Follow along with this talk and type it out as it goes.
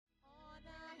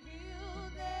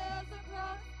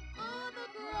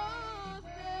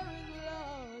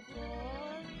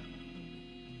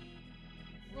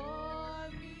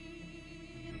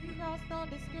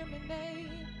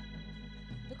discriminate.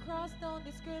 The cross don't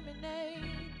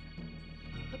discriminate.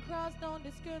 The cross don't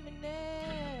discriminate.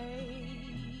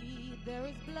 There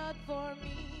is blood for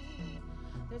me.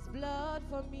 There's blood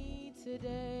for me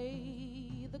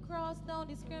today. The cross don't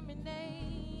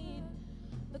discriminate.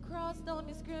 The cross don't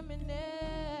discriminate.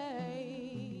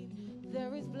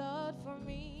 There is blood for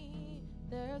me.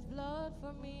 There's blood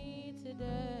for me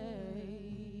today.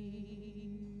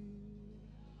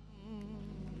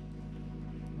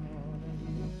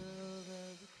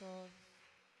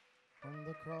 On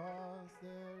the cross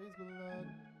there is blood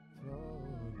for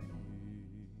me.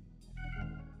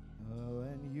 Oh,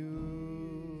 and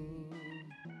you,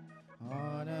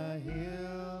 on a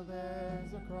hill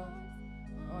there's a cross.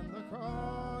 On the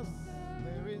cross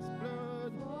there is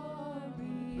blood for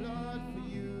me. Blood for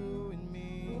you and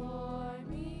me.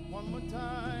 One more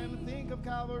time, think of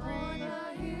Calvary. On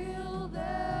a hill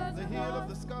there's the hill of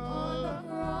the skull. On the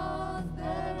cross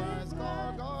otherwise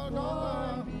called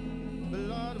Golgotha.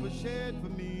 Blood was shed for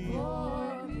me.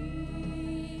 For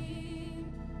me.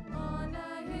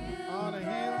 On a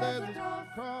hill there's a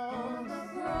cross. On the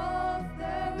cross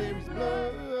there is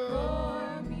blood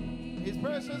for me. His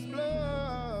precious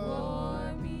blood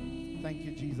for me. Thank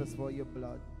you, Jesus, for your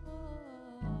blood.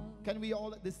 Can we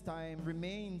all at this time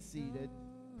remain seated?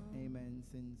 Amen.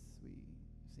 Since we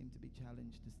seem to be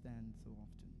challenged to stand so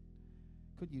often,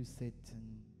 could you sit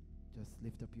and just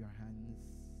lift up your hands?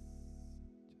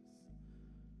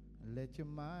 Let your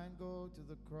mind go to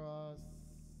the cross.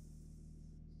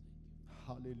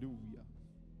 Hallelujah.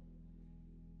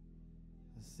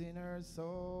 The sinner's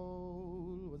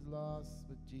soul was lost,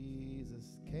 but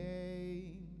Jesus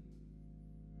came.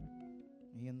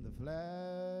 In the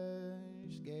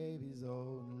flesh gave his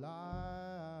own life.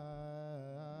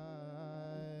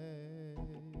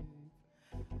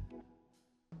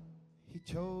 He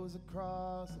chose a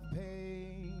cross of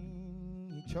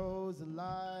pain. He chose a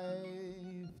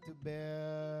life to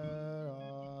bear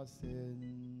our sin.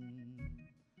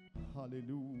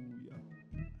 Hallelujah.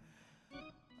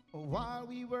 While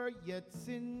we were yet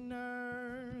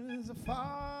sinners,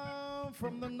 far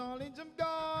from the knowledge of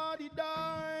God, he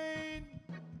died.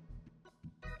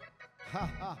 Ha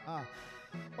ha ha.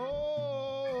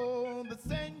 Oh, the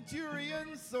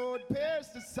centurion's sword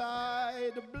pierced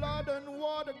aside, the blood and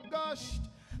water gushed,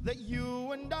 that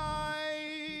you and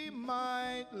I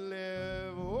might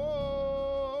live.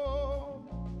 Oh,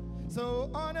 so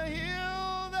on a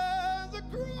hill there's a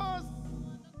cross. On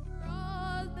the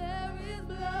cross there is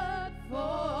blood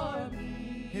for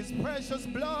me. His precious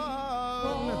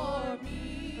blood for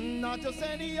me. Not just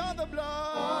any other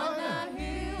blood. On a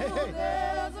hill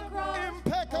there's a cross.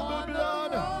 Impeccable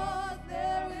blood.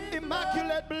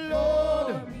 Immaculate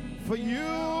blood for you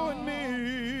and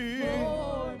me.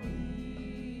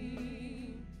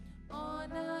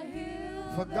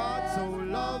 For God so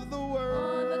loved the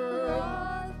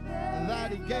world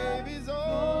that he gave his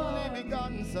only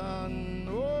begotten Son.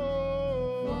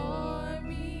 Oh,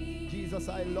 Jesus,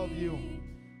 I love you.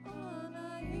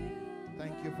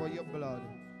 Thank you for your blood.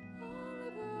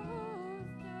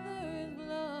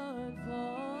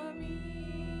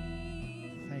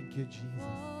 Thank you, Jesus.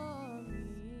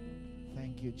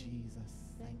 Thank you, Jesus.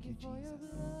 Thank you, Jesus.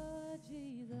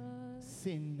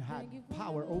 Sin had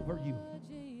power over you.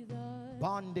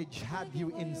 Bondage had you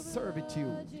in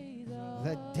servitude.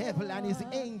 The devil and his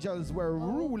angels were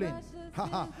ruling.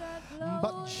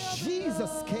 But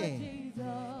Jesus came.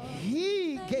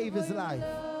 He gave his life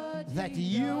that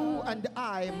you and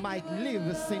I might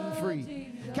live sin-free.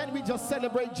 Can we just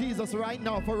celebrate Jesus right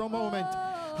now for a moment?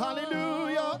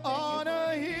 Hallelujah. On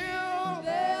a hill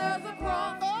there's a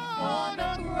cross. On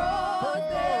a cross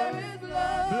there is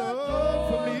blood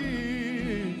for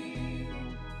me.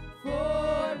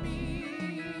 For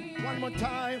me. One more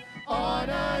time. On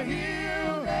a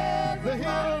hill, the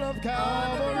hill of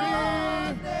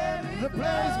Calvary, the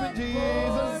place where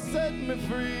Jesus set me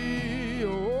free.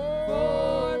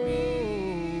 Oh,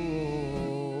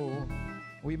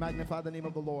 we magnify the name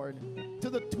of the Lord. To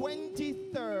the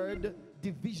 23rd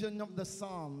division of the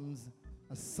Psalms,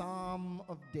 a Psalm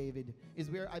of David, is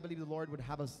where I believe the Lord would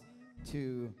have us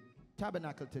to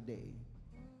tabernacle today.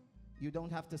 You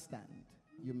don't have to stand.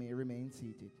 You may remain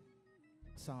seated.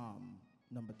 Psalm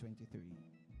number 23.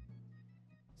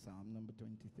 Psalm number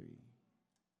 23.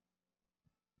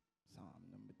 Psalm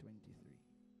number 23.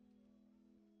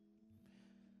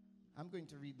 I'm going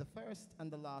to read the first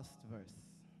and the last verse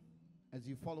as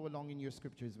you follow along in your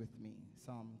scriptures with me.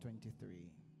 Psalm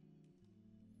 23.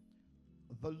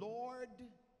 The Lord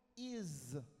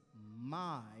is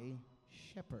my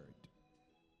shepherd.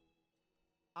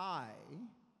 I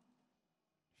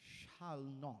shall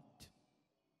not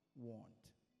want.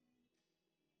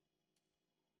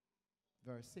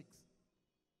 Verse 6.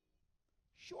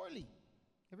 Surely,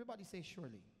 everybody say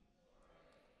surely.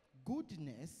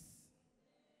 Goodness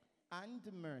and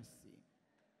mercy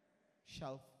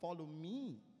shall follow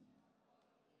me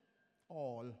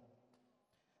all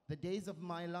the days of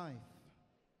my life,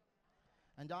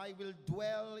 and I will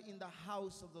dwell in the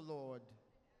house of the Lord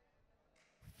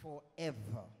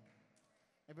forever.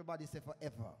 Everybody say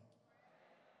forever.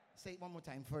 Say it one more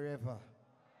time, forever.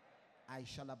 I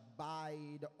shall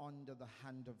abide under the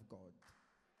hand of God.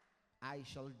 I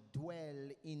shall dwell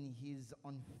in his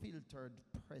unfiltered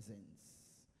presence.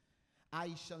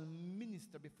 I shall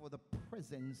minister before the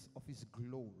presence of his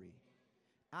glory.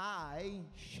 I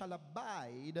shall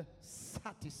abide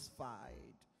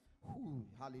satisfied. Ooh,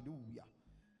 hallelujah.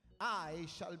 I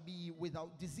shall be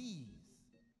without disease.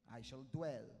 I shall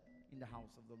dwell in the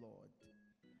house of the Lord.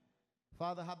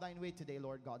 Father, have thine way today,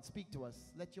 Lord God. Speak to us.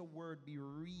 Let your word be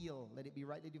real. Let it be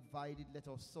rightly divided. Let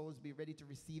our souls be ready to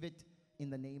receive it in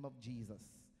the name of Jesus.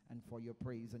 And for your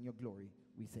praise and your glory,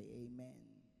 we say amen.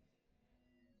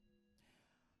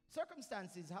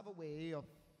 Circumstances have a way of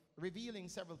revealing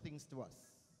several things to us.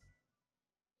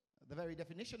 The very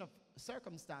definition of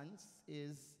circumstance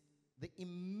is the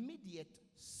immediate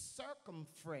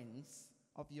circumference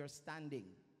of your standing.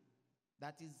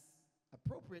 That is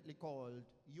appropriately called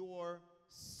your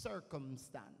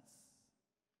circumstance.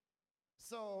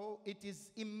 So it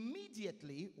is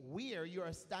immediately where you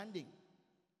are standing.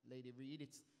 Lady Reed,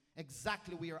 it's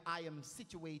exactly where I am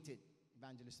situated.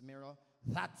 Evangelist Miro,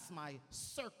 that's my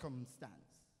circumstance.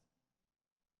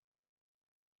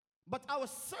 But our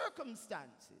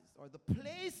circumstances, or the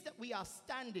place that we are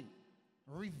standing,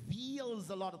 reveals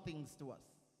a lot of things to us.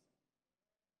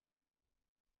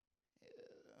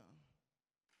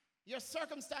 Your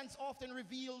circumstance often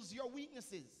reveals your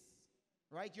weaknesses,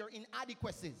 right? Your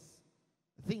inadequacies,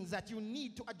 things that you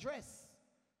need to address,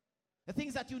 the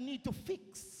things that you need to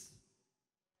fix.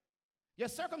 Your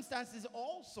circumstances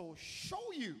also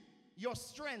show you your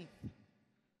strength,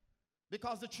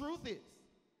 because the truth is,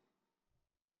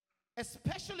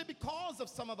 especially because of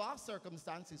some of our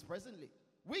circumstances presently,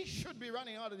 we should be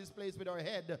running out of this place with our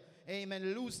head,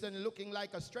 amen, loose and looking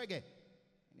like a streggy.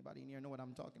 Anybody in here know what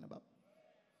I'm talking about?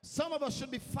 Some of us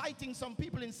should be fighting some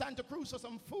people in Santa Cruz for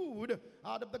some food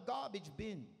out of the garbage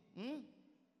bin.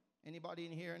 Anybody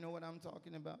in here know what I'm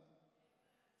talking about?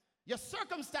 Your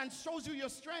circumstance shows you your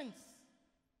strengths,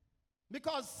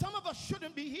 because some of us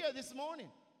shouldn't be here this morning.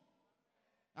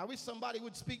 I wish somebody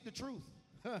would speak the truth.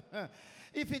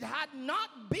 If it had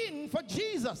not been for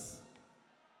Jesus,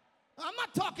 I'm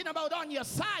not talking about on your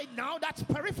side now, that's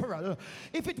peripheral.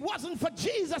 If it wasn't for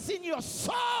Jesus in your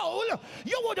soul,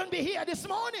 you wouldn't be here this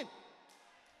morning.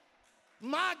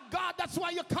 My God, that's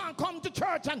why you can't come to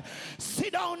church and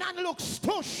sit down and look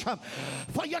stush.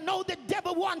 For you know the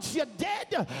devil wants you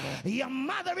dead. Your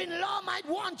mother-in-law might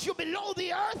want you below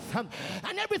the earth.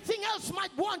 And everything else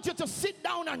might want you to sit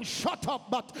down and shut up.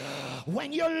 But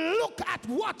when you look at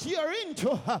what you're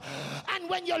into, and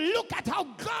when you look at how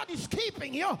God is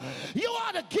keeping you, you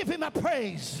ought to give him a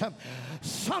praise.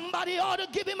 Somebody ought to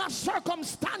give him a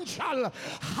circumstantial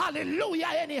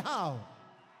hallelujah anyhow.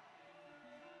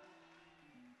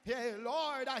 Hey,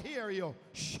 Lord, I hear you.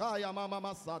 Shaya Mama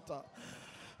Masata.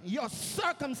 Your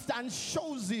circumstance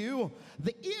shows you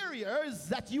the areas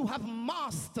that you have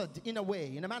mastered in a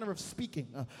way, in a manner of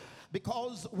speaking.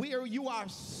 Because where you are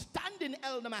standing,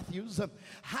 Elder Matthews,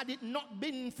 had it not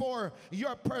been for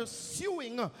your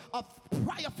pursuing of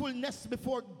prayerfulness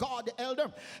before God,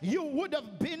 Elder, you would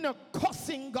have been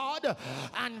cussing God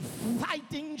and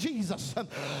fighting Jesus.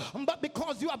 But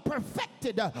because you have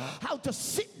perfected how to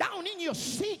sit down in your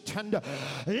seat and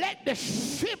let the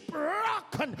ship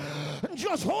rock and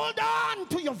just hold on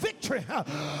to your victory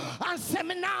and say,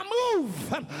 me now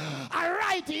move. All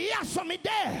right, yes, me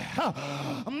there.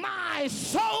 My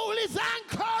soul is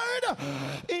anchored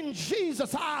in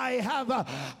Jesus. I have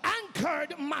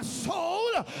anchored my soul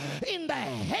in the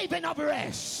haven of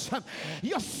rest.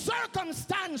 Your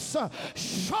circumstance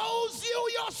shows you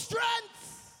your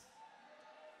strength.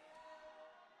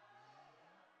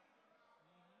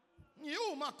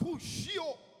 You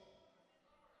makushio.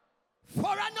 For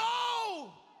I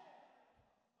know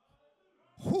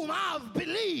whom I've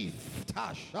believed,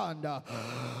 Ashanda,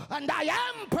 and I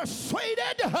am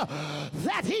persuaded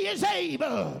that he is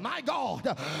able, my God,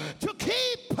 to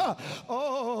keep,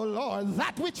 oh Lord,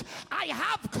 that which I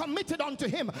have committed unto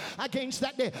him against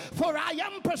that day. For I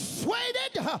am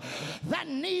persuaded that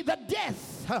neither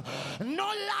death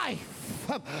nor life,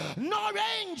 nor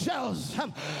angels,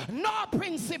 nor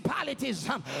principalities.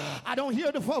 I don't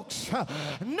hear the folks.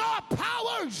 Nor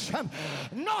powers,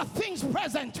 nor things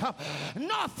present,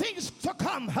 nor things to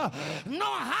come, nor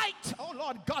height, oh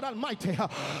Lord God Almighty,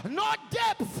 nor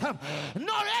depth,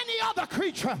 nor any other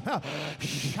creature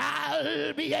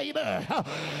shall be able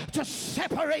to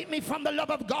separate me from the love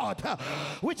of God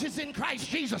which is in Christ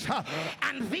Jesus.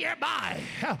 And thereby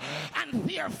and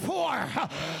therefore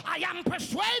I am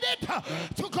persuaded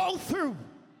to go through.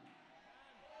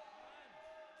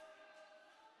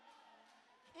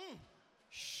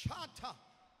 Shata.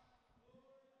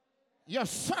 Your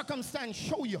circumstance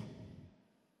show you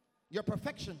your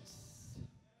perfections,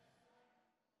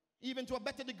 even to a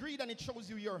better degree than it shows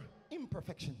you your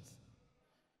imperfections.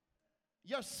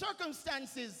 Your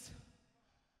circumstances,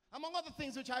 among other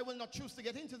things which I will not choose to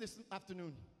get into this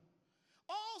afternoon,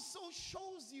 also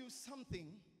shows you something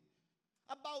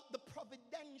about the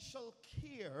providential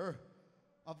care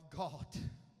of God.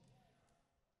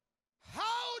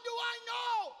 How do I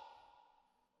know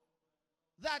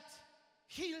that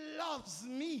He loves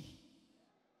me?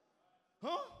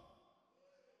 Huh?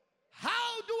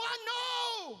 How do I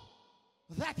know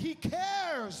that He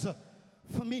cares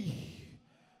for me?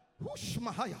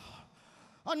 Whooshmahaya.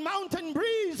 On mountain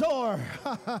breeze or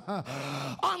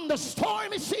on the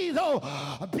stormy sea, though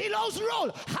billows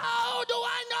roll, how do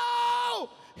I know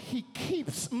He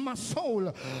keeps my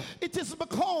soul? It is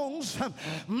because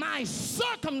my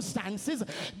circumstances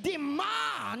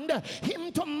demand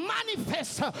Him to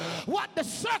manifest what the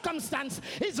circumstance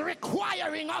is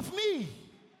requiring of me.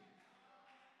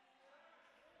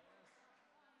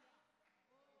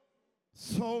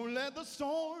 So let the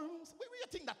storms, where do you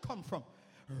think that come from?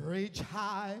 Rage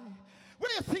high. Where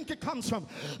do you think it comes from?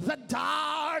 The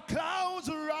dark clouds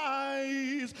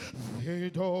rise. They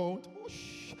don't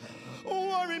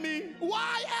worry me.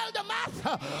 Why, Elder Math?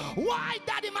 Why,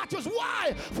 Daddy Matthews?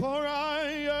 Why? For I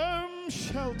am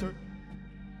sheltered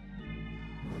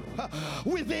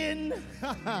within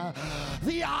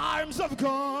the arms of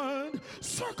God.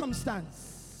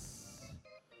 Circumstance.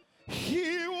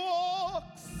 He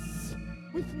walks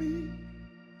with me,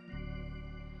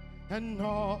 and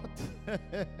naught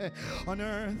on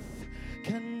earth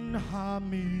can harm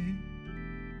me.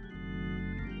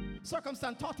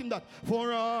 Circumstance taught him that.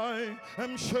 For I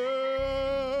am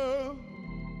sheltered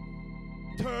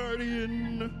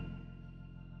in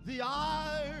the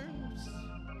arms.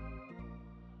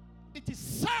 It is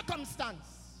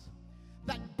circumstance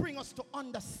that bring us to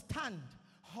understand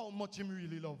how much Him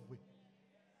really love we.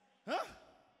 Huh?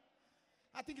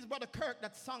 I think it's Brother Kirk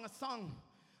that sang a song.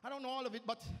 I don't know all of it,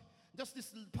 but just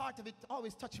this part of it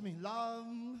always touched me. Love,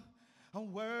 a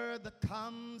word that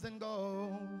comes and goes.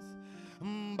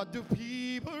 But do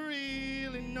people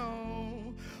really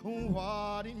know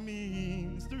what it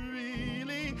means to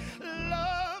really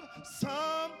love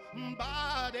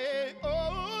somebody?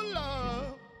 Oh,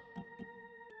 love.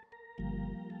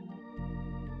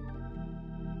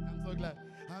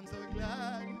 I'm so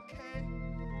glad you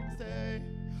came. Say,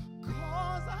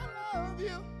 'cause I love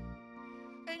you.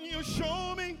 And you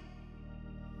show me,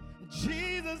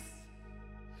 Jesus,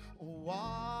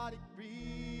 what it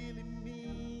really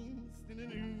means.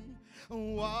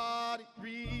 What it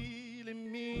really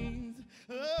means.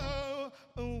 Oh,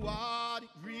 what it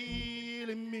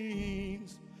really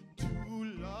means to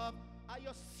love. Are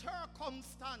your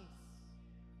circumstance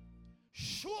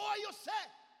sure you say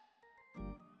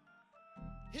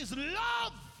His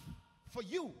love for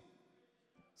you,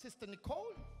 Sister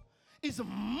Nicole, is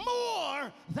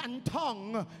more than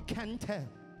tongue can tell?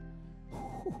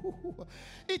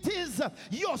 It is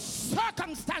your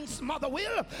circumstance, Mother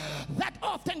Will, that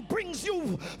often brings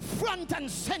you front and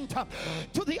center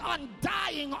to the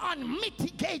undying,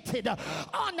 unmitigated,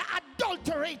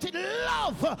 unadulterated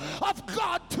love of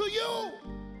God to you.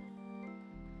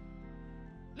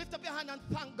 Lift up your hand and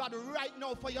thank God right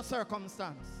now for your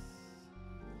circumstance.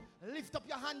 Lift up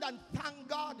your hand and thank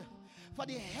God for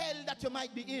the hell that you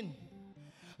might be in.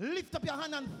 Lift up your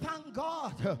hand and thank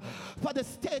God for the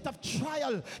state of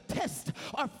trial, test,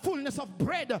 or fullness of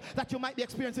bread that you might be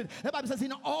experiencing. The Bible says,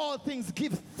 in all things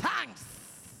give thanks.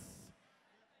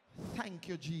 Thank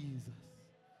you, Jesus.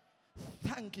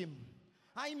 Thank Him.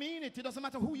 I mean it. It doesn't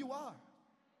matter who you are.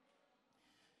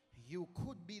 You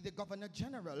could be the Governor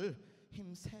General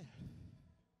himself.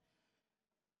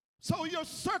 So your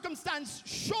circumstance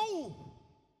show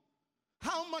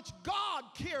how much God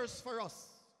cares for us.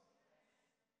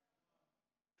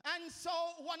 And so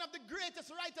one of the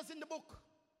greatest writers in the book,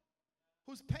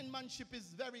 whose penmanship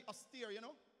is very austere,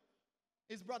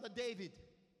 is Brother David.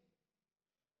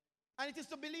 And it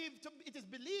is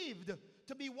believed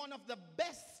to be one of the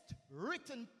best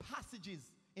written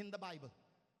passages in the Bible.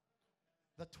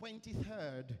 The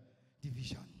 23rd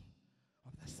division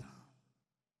of the Psalm.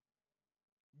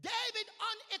 David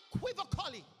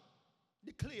unequivocally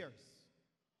declares,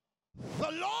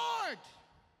 the Lord,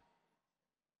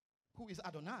 who is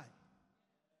Adonai,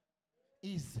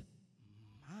 is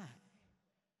my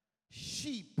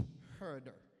sheep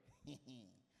herder.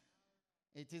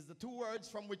 It is the two words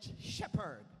from which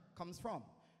shepherd comes from.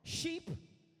 Sheep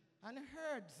and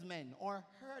herdsman or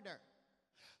herder.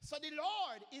 So the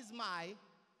Lord is my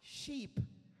sheep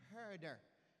herder.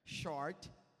 Short,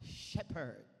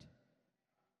 shepherd.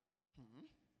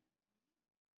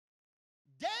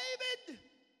 David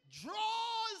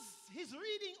draws his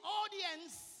reading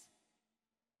audience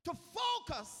to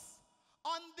focus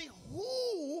on the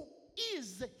who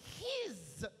is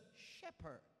his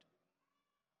shepherd.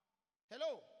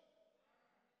 Hello.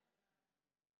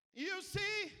 You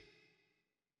see,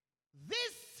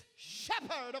 this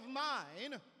shepherd of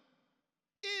mine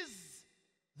is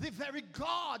the very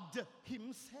God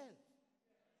himself.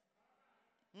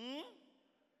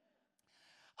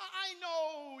 I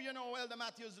know, Elder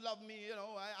Matthews love me,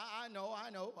 I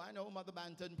know, Mother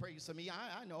Banton prays for me,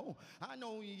 I know,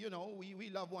 we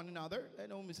love one another. I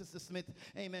know Mrs. Smith,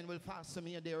 amen, will fast for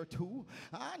me a day or two.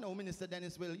 I know Minister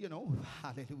Dennis will,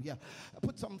 hallelujah,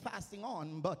 put some fasting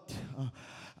on, but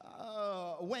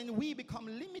when we become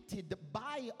limited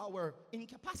by our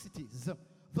incapacities,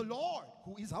 the Lord,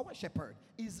 who is our shepherd,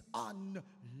 is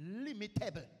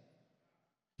unlimitable.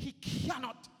 He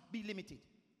cannot be limited.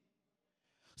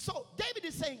 So David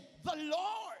is saying, the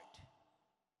Lord,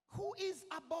 who is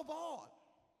above all,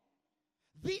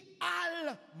 the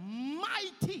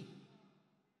Almighty,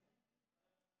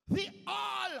 the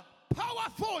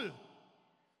all-powerful,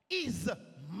 is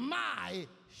my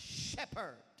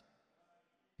shepherd.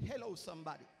 Hello,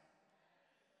 somebody.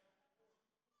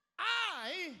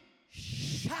 I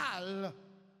shall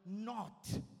not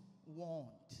want.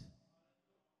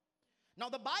 Now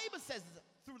the Bible says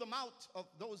through the mouth of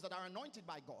those that are anointed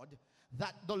by God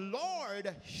that the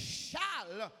Lord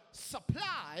shall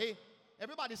supply,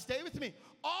 everybody stay with me,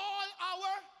 all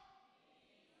our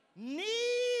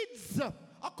needs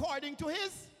according to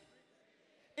his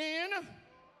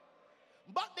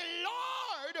but the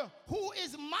Lord, who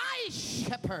is my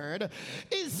shepherd,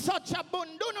 is such a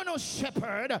bundunono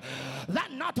shepherd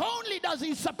that not only does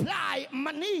he supply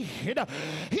my need,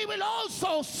 he will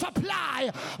also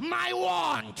supply my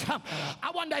want.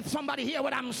 I wonder if somebody hear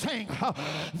what I'm saying.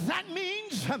 That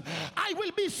means I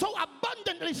will be so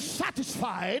abundantly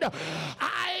satisfied.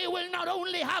 I will not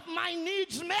only have my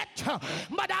needs met,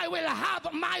 but I will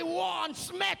have my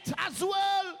wants met as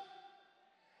well.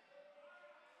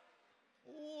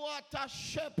 What a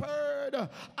shepherd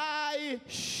I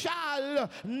shall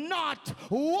not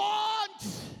want.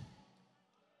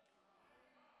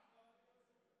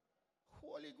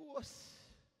 Holy Ghost,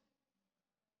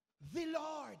 the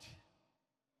Lord,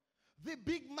 the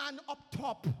big man up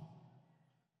top,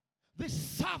 the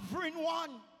sovereign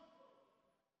one.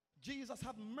 Jesus,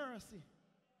 have mercy.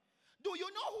 Do you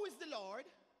know who is the Lord?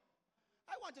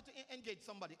 I want you to engage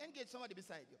somebody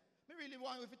beside you. We really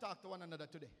want you to talk to one another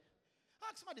today.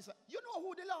 Ask somebody, you know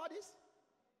who the Lord is?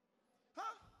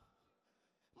 Huh?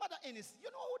 Mother Ennis, you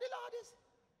know who the Lord is?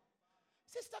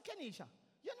 Sister Kenisha,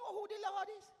 you know who the Lord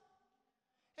is?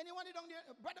 Anyone down there?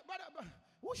 Brother,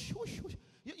 whoosh, whoosh, whoosh.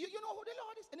 You know who the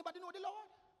Lord is? Anybody know the Lord?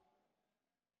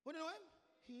 Who do you know him?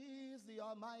 He is the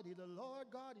Almighty, the Lord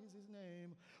God is his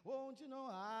name. Won't you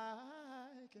know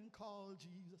I can call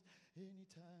Jesus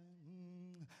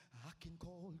anytime. I can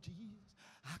call Jesus.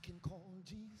 I can call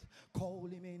Jesus. Call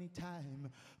him anytime.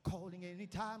 Calling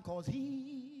anytime cause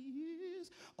he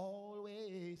is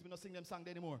always. We're not singing them songs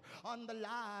anymore. On the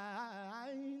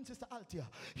line, Sister Altia.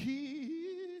 He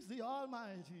is the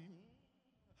Almighty.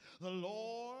 The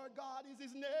Lord God is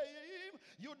his name.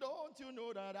 You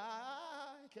know that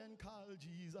I can call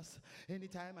Jesus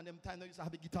anytime. And them time they used to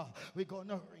have a guitar. We're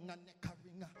gonna ring a neck, a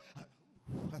ring.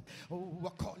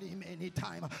 Oh, call him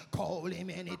anytime. Call him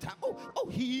anytime. Oh,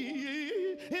 he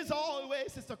is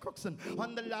always, Sister Crookson,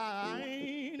 on the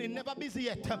line. He's never busy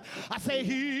yet. I say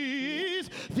he is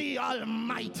the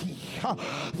Almighty.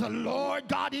 The Lord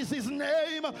God is his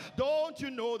name. Don't you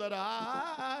know that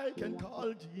I can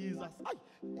call Jesus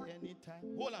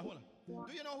anytime? Hold on.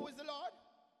 Do you know who is the Lord?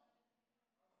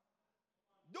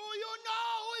 Do you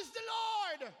know who is the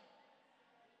Lord?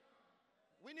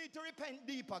 We need to repent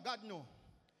deeper. God knows.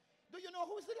 Do you know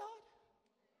who is the Lord?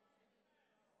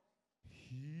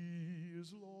 He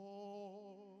is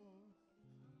Lord.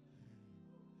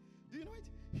 Do you know it?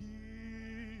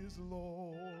 He is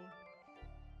Lord.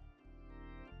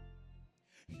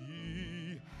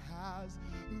 He has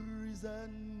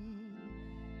risen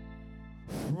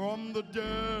from the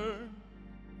dead,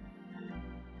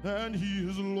 and he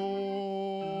is Lord.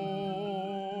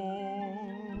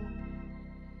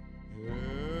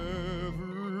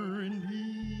 Every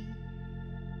knee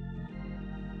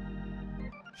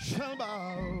shall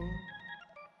bow,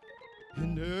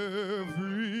 and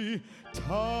every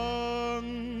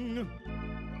tongue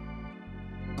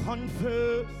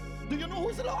confess. Do you know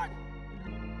who's the Lord?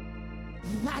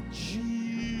 That Jesus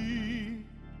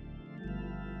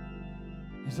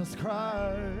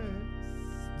Christ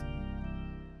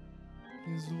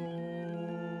is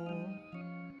Lord.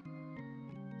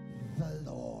 The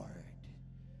Lord.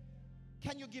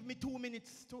 Can you give me 2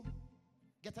 minutes to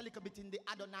get a little bit in the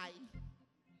Adonai?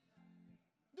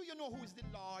 Do you know who is the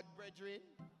Lord, brethren?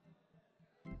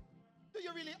 Do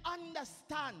you really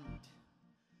understand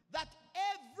that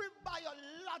every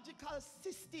biological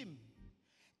system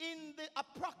in the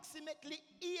approximately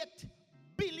 8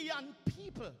 billion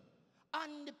people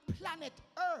on the planet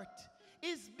Earth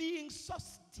is being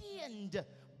sustained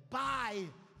by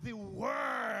the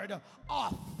word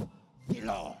of the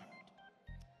Lord?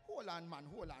 Hold on, man,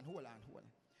 hold on.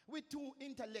 We're too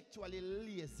intellectually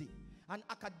lazy and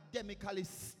academically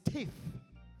stiff.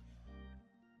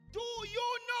 Do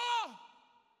you know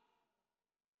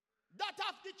that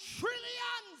of the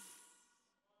trillions,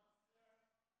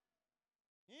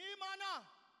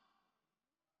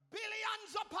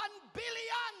 billions upon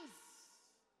billions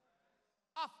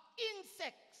of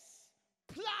insects,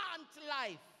 plant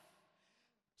life,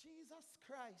 Jesus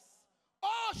Christ,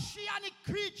 oceanic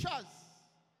creatures,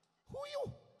 who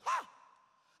you?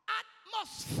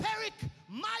 Atmospheric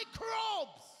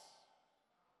microbes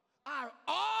are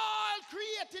all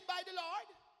created by the Lord,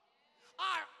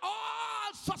 are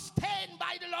all sustained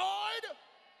by the Lord.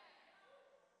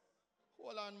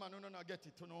 Hold on, man, no, get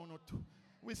it. No.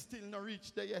 We still not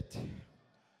reached there yet.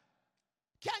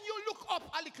 Can you look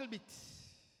up a little bit?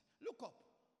 Look up.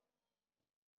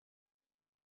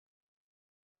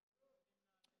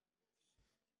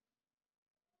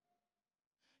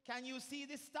 Can you see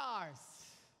the stars?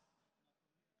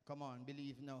 Come on,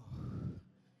 believe now.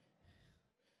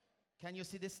 Can you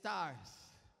see the stars?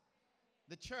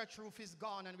 The church roof is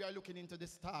gone and we are looking into the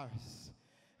stars.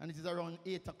 And it is around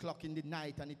 8 o'clock in the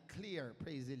night and it's clear,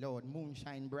 praise the Lord.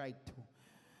 Moonshine bright too.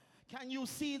 Can you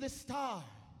see the stars?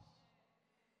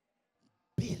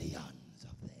 Billions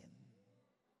of them.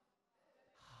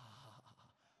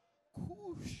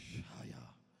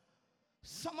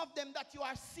 Some of them that you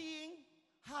are seeing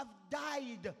have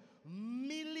died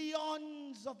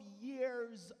millions of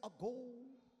years ago.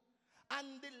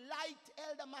 And the light,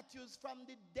 Elder Matthews, from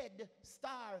the dead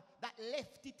star that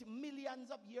left it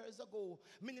millions of years ago,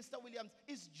 Minister Williams,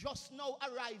 is just now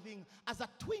arriving as a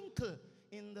twinkle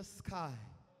in the sky.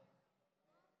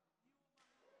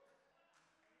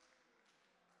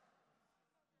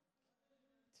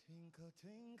 Twinkle,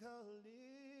 twinkle,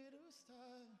 little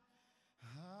star.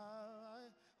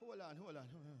 Hold on.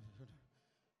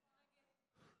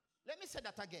 Let me say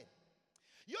that again.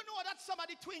 You know that some of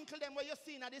the twinkle them where you're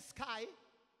seeing at the sky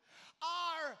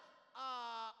are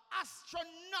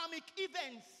astronomic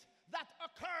events that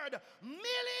occurred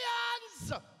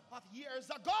millions of years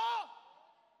ago.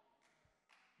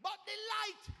 But the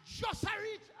light just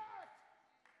reached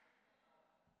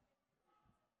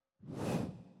Earth.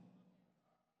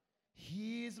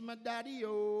 He's my daddy,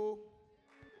 oh.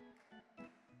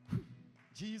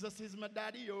 Jesus is my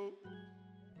daddy, oh.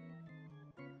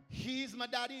 He's my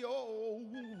daddy, oh.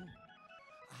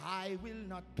 I will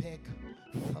not beg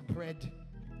for bread.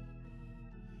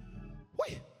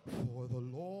 Wait, for the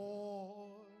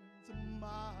Lord's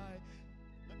my.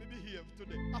 Let me behave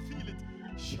today. I feel it.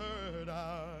 Should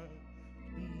I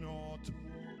not?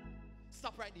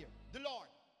 Stop right there. The Lord.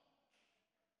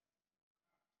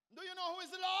 Do you know who is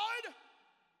the Lord?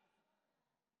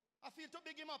 I feel to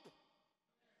big him up.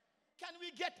 Can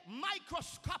we get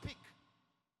microscopic?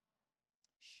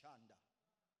 Shanda.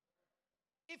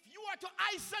 If you are to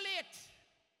isolate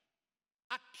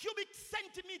a cubic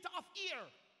centimeter of air,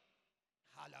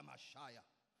 Halamashaya,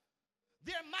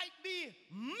 there might be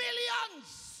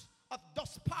millions of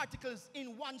dust particles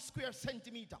in 1 square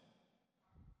centimeter.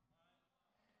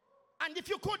 And if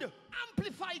you could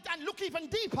amplify it and look even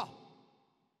deeper,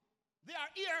 there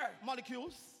are air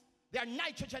molecules, there are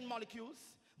nitrogen molecules,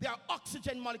 there are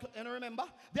oxygen molecules, and remember,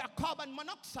 there are carbon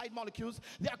monoxide molecules,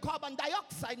 there are carbon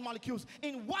dioxide molecules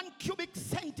in 1 cubic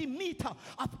centimeter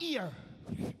of air.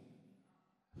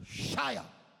 Shire.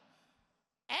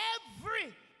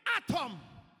 Every atom,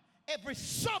 every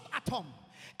subatom,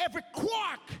 every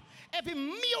quark, every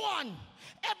muon,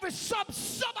 every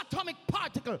subatomic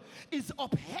particle is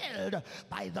upheld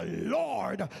by the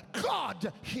Lord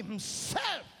God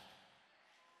himself.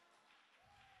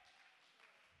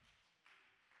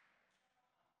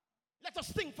 Let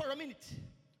us think for a minute.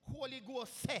 Holy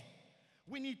Ghost say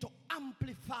we need to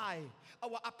amplify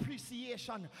our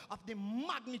appreciation of the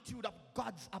magnitude of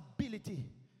God's ability.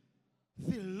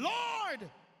 The Lord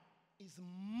is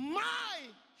my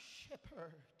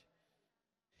shepherd.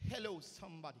 Hello,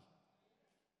 somebody.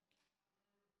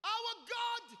 Our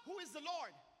God, who is the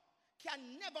Lord,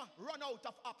 can never run out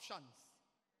of options.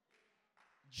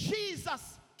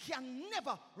 Jesus can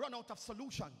never run out of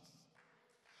solutions.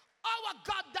 Our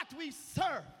God that we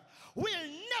serve will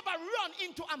never run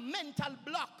into a mental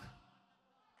block.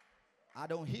 I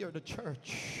don't hear the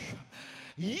church.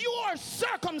 Your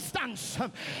circumstance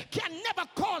can never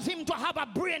cause him to have a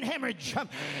brain hemorrhage.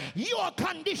 Your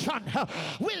condition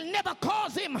will never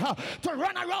cause him to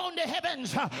run around the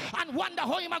heavens and wonder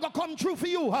how he's going to come true for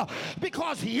you,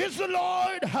 because he is the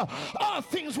Lord. All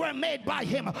things were made by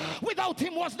him. Without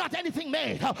him was not anything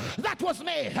made that was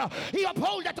made. He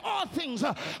upholdeth all things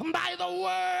by the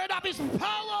word of his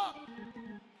power.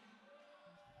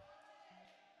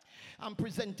 I'm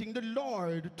presenting the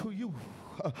Lord to you.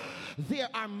 There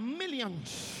are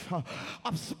millions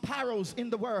of sparrows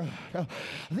in the world.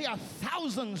 There are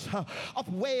thousands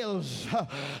of whales.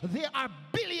 There are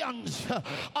billions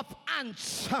of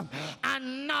ants,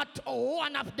 and not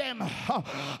one of them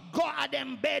go at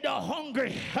them bed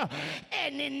hungry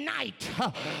any night.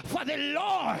 For the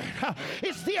Lord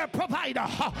is their provider.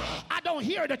 I don't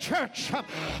hear the church.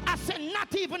 I said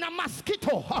not even a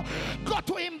mosquito go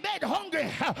to him bed hungry,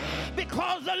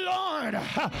 because the Lord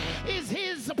is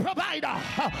his provider.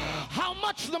 How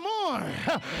much the more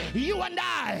you and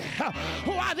I,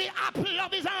 who are the apple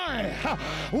of his eye,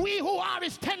 we who are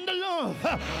his tender love,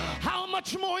 how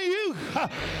much more you?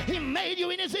 He made you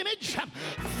in his image,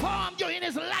 formed you in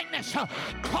his likeness,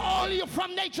 called you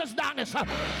from nature's darkness,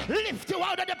 lift you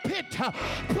out of the pit,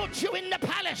 put you in the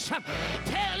palace,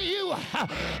 tell you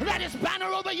that his banner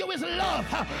over you is love.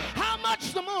 How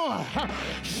much the more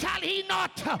shall he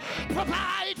not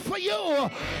provide for you?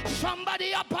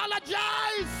 Somebody apologize.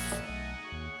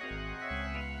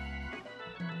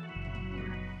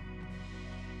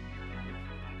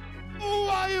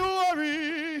 Why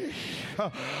worry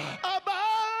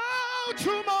about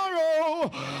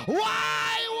tomorrow?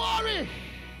 Why worry?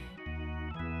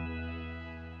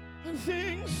 And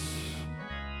things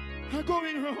are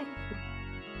going wrong.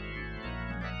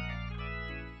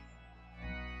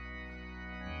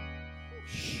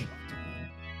 Shut up.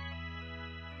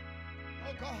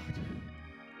 Oh God,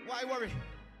 why worry?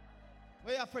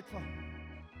 Where you afraid for?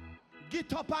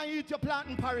 Get up and eat your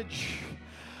plantain porridge.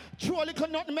 Surely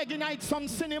could not make in it some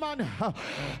cinnamon.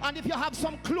 And if you have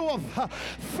some clove,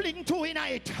 fling two in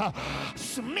it.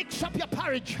 Mix up your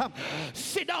porridge.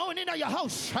 Sit down in your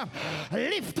house.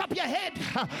 Lift up your head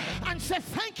and say,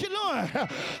 thank you, Lord,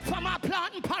 for my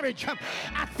plantain porridge.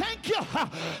 I thank you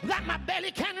that my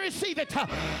belly can receive it.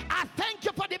 I thank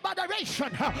you for the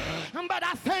moderation. But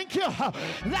I thank you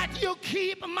that you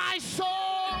keep my soul.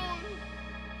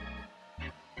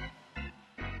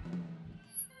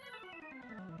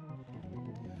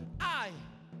 I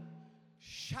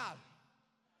shall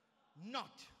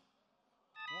not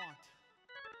want.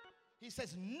 He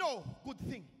says, no good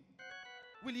thing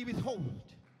will he withhold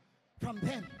from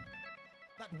them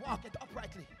that walk it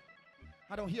uprightly.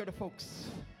 I don't hear the folks.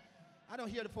 I don't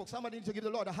hear the folks. Somebody needs to give the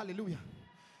Lord a hallelujah.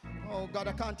 Oh God,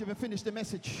 I can't even finish the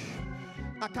message.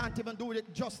 I can't even do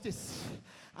it justice.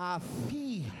 I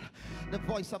feel the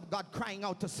voice of God crying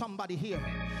out to somebody here.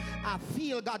 I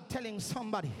feel God telling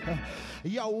somebody,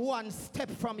 you're one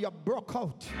step from your broke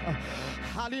out.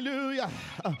 Hallelujah.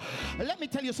 Let me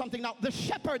tell you something now. The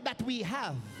shepherd that we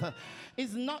have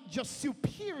is not just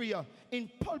superior in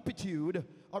pulpitude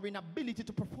or in ability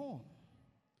to perform.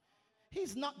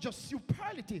 He's not just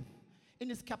superlative in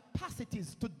his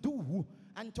capacities to do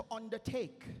and to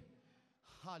undertake.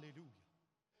 Hallelujah.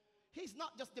 He's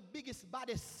not just the biggest,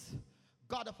 baddest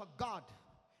God of a God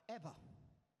ever,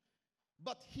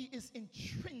 but he is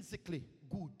intrinsically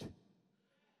good.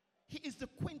 He is the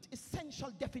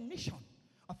quintessential definition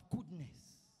of goodness.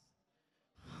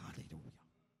 Hallelujah.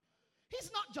 He's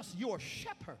not just your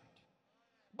shepherd,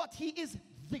 but he is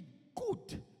the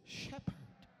good shepherd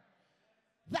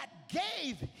that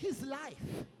gave his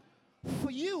life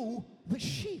for you, the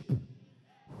sheep.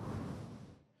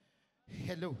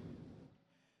 Hello.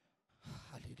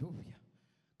 Hallelujah.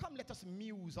 Come, let us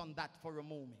muse on that for a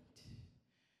moment.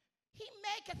 He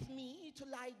maketh me to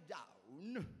lie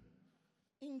down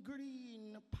in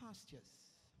green pastures.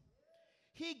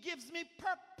 He gives me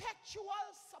perpetual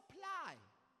supply,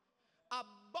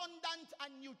 abundant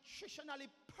and nutritionally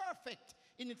perfect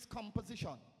in its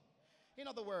composition. In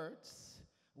other words,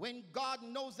 when God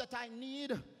knows that I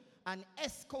need an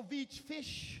escovitch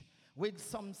fish with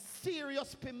some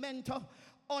serious pimento,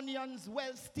 onions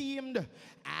well steamed,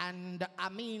 and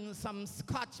some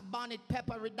Scotch bonnet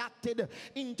pepper redacted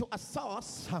into a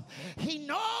sauce, he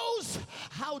knows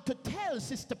how to tell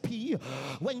Sister P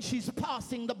when she's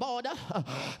passing the border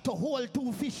to hold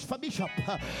 2 fish for Bishop.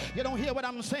 You don't hear what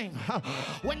I'm saying?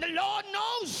 When the Lord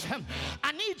knows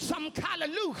I need some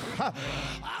callaloo,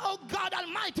 oh God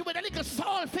Almighty, with a little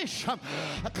saltfish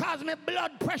cause my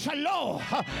blood pressure low,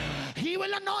 he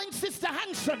will anoint Sister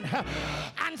Hanson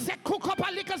and say, cook up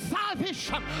a little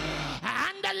saltfish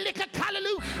and a little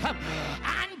callaloo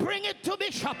and bring it to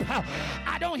Bishop.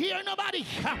 I don't hear nobody.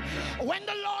 When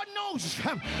the Lord knows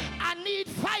I need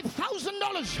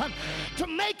 $5,000 to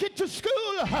make it to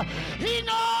school, he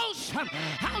knows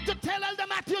how to tell Elder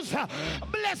Matthews,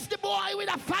 bless the boy with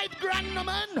a $5,000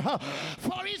 man,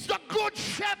 for he's the good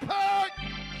shepherd.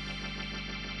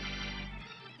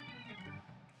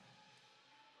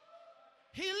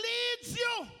 He leads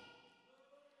you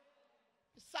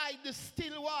beside the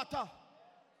still water.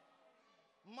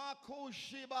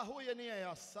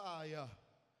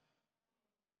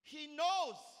 He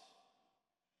knows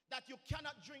that you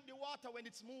cannot drink the water when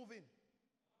it's moving.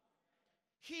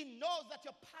 He knows that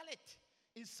your palate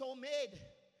is so made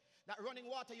that running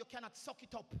water, you cannot suck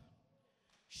it up.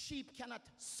 Sheep cannot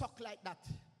suck like that.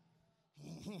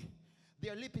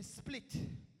 Their lip is split.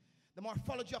 The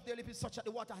morphology of their lip is such that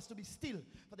the water has to be still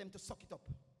for them to suck it up.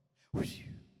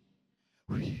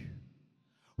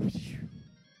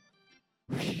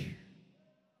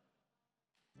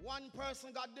 One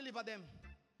person, God delivered them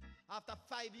after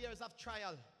 5 years of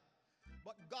trial.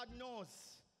 But God knows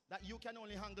that you can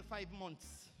only handle 5 months.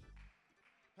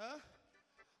 Huh?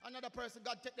 Another person,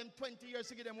 God take them 20 years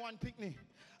to give them one picnic.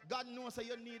 God knows that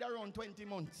you need around 20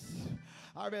 months.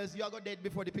 Or else you're going to dead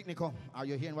before the picnic come. Are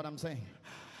you hearing what I'm saying?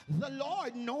 The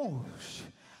Lord knows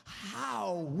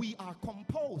how we are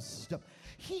composed.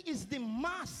 He is the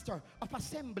master of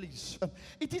assemblies.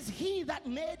 It is he that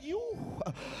made you.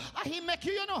 He make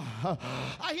you, you know.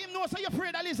 He knows how you're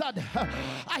afraid of lizard.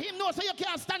 He knows how you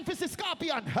can't stand for the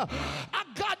scorpion.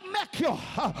 God make you.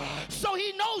 So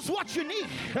he knows what you need.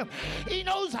 He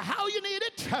knows how you need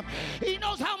it. He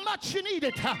knows how much you need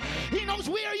it. He knows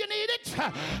where you need it.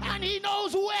 And he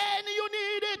knows when you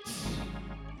need it.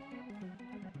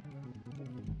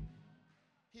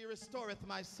 He restoreth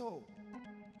my soul.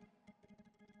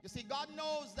 You see, God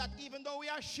knows that even though we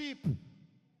are sheep,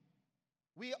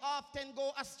 we often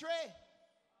go astray.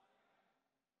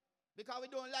 Because we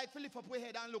don't like to lift up our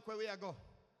head and look where we are go.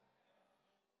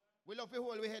 We love to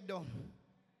hold our head down.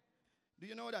 Do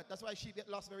you know that? That's why sheep get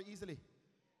lost very easily.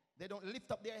 They don't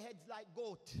lift up their heads like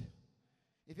goat.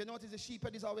 If you notice, the sheep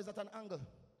head is always at an angle,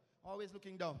 always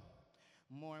looking down.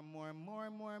 More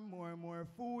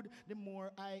food. The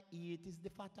more I eat is the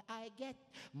fatter I get.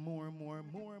 More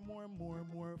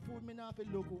food. Me not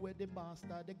look where the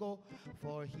bastard they go.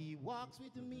 For he walks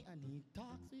with me and he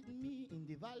talks with me in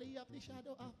the valley of the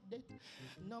shadow of death.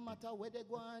 No matter where they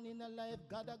go on in a life,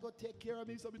 God I go take care of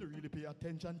me. So me don't really pay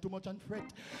attention too much and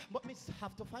fret. But me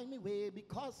have to find my way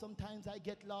because sometimes I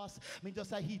get lost. Me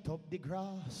just I heat up the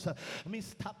grass. Me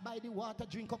stop by the water,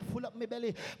 drink up, full up my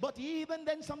belly. But even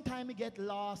then sometimes me get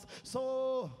lost.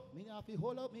 So me have to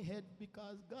hold up my head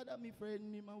because God and my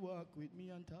friend him and walk with me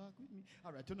and talk with me.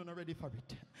 All right, you're not ready for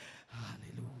it.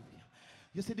 Hallelujah.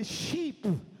 You see, the sheep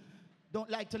don't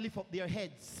like to lift up their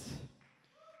heads.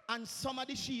 And some of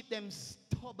the sheep them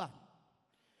stubborn.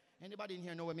 Anybody in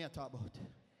here know what me I talk about?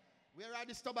 Where are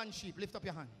the stubborn sheep? Lift up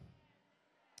your hand.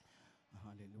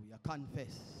 Hallelujah.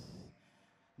 Confess.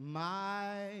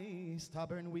 My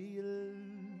stubborn will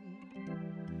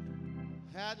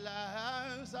at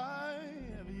last I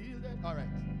have yielded. All right.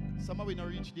 Some of we not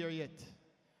reached there yet.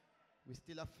 We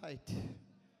still a fight.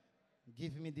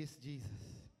 Give me this, Jesus.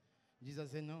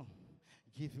 Jesus said no.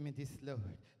 Give me this, Lord.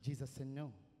 Jesus said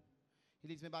no. He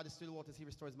leads me by the still waters. He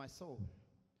restores my soul.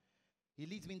 He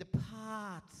leads me in the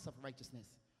paths of righteousness.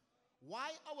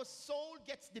 Why our soul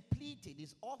gets depleted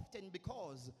is often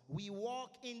because we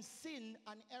walk in sin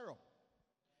and error.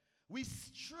 We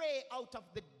stray out of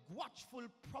the watchful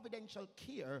providential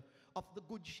care of the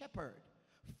good shepherd.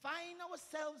 Find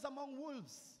ourselves among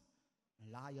wolves,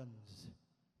 lions,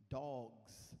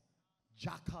 dogs,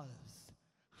 jackals,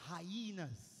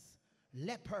 hyenas,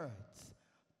 leopards,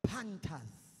 panthers,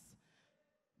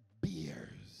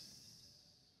 bears,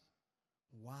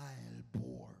 wild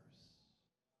boars.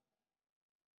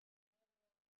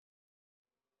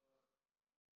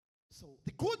 So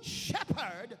the good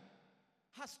shepherd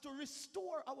has to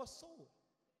restore our soul.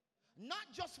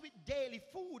 Not just with daily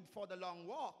food for the long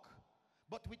walk,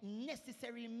 but with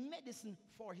necessary medicine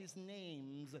for his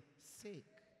name's sake.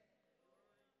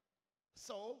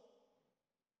 So,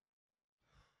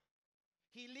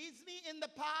 he leads me in the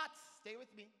paths, stay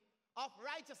with me, of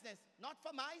righteousness, not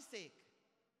for my sake,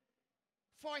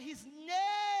 for his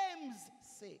name's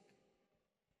sake.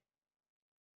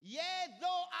 Yea,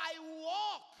 though I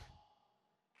walk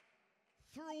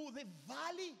through the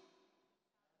valley,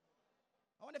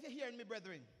 I wonder if you're hearing me,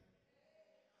 brethren,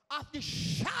 of the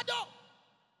shadow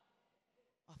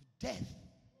of death,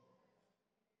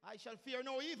 I shall fear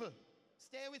no evil.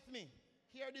 Stay with me.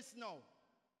 Hear this now.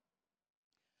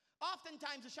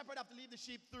 Oftentimes, the shepherd have to lead the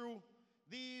sheep through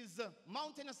these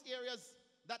mountainous areas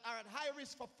that are at high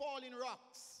risk for falling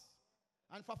rocks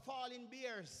and for falling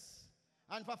bears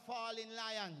and for falling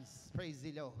lions. Praise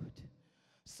the Lord.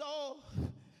 So,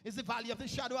 it's the valley of the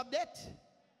shadow of death.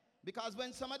 Because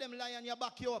when some of them lion, you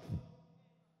back you up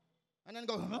and then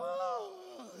go,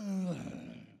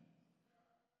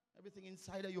 everything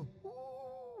inside of you,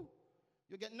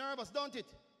 you get nervous, don't it?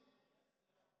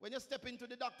 When you step into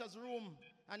the doctor's room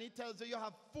and he tells you you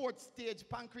have 4th stage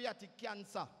pancreatic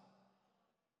cancer.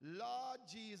 Lord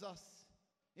Jesus,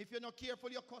 if you're not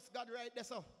careful, you curse God right there,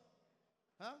 so.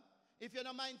 Huh? If you're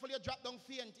not mindful, you drop down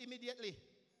faint immediately.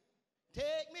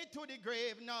 Take me to the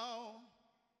grave now.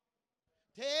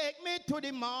 Take me to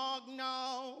the morgue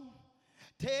now.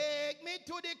 Take me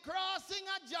to the crossing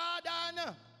of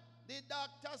Jordan. The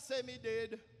doctor say me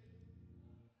dead.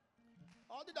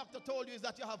 All the doctor told you is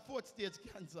that you have 4th stage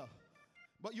cancer.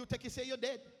 But you take it, say you're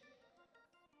dead.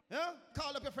 Huh?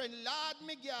 Call up your friend, Lord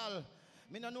Miguel.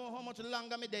 Me don't know how much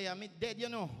longer me there. Me dead, you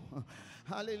know.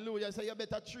 Hallelujah. So you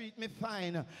better treat me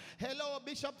fine. Hello,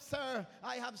 Bishop, sir.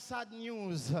 I have sad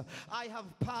news. I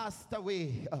have passed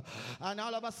away. And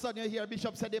all of a sudden you hear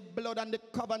Bishop say the blood and the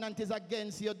covenant is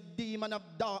against you, demon of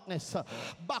darkness.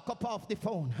 Back up off the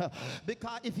phone.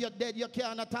 Because if you're dead, you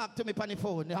cannot talk to me on the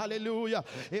phone. Hallelujah.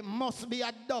 It must be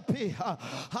a dopey.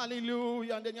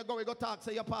 Hallelujah. And then you go talk,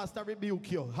 say your pastor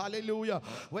rebuke you. Hallelujah.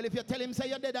 Well, if you tell him say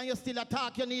you're dead and you still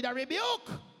attack, you need a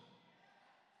rebuke.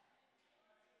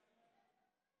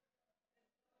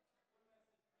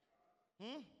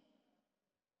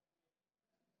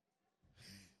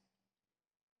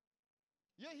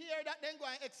 You hear that, then go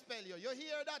and expel you. You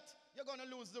hear that, you're going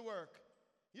to lose the work.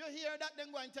 You hear that,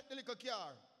 then go and take the little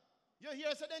car. You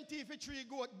hear so then thief a 3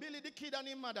 goat, Billy the kid and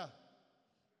his mother.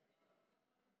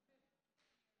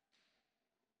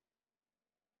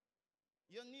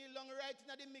 You kneel long right in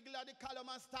the middle of the column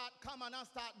and start come and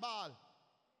start ball.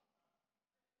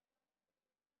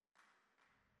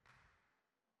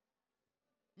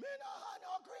 Me no have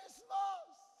no Christmas.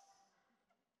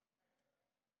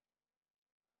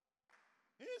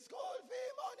 It's school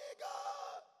fee money,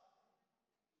 God.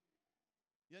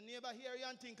 Your neighbor hear you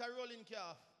and think a rolling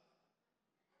calf.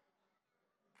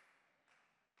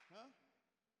 Huh?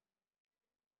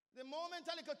 The moment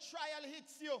a little trial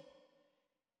hits you,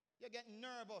 you get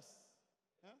nervous.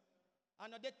 Huh?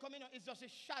 And the death coming out is just a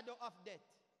shadow of death.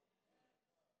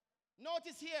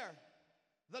 Notice here,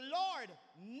 the Lord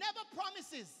never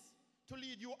promises to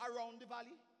lead you around the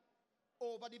valley,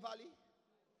 over the valley,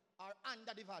 or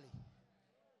under the valley.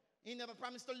 He never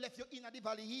promised to left you in the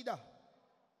valley either.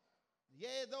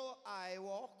 Yea, though I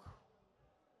walk.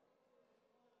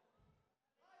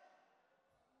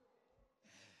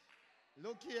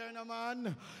 Look here now,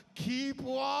 man. Keep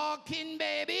walking,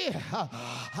 baby.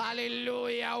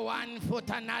 Hallelujah. 1 foot,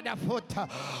 another foot.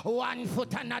 1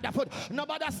 foot, another foot.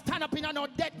 Nobody stand up in a no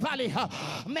dead valley.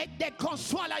 Make dead come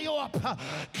swallow you up.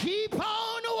 Keep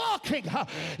on walking.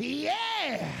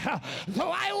 Yeah.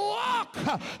 Though I walk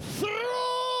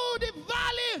through the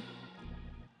valley.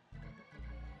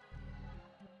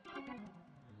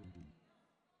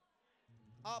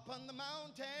 Up on the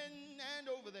mountain and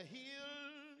over the hill.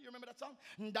 You remember that song?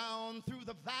 Down through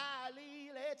the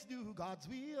valley, let's do God's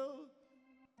will.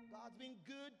 God's been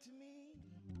good to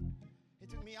me. He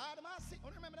took me out of my sin. Oh,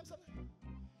 remember that song?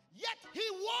 Yet he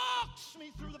walks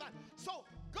me through the valley. So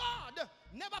God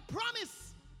never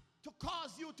promised to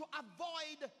cause you to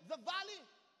avoid the valley.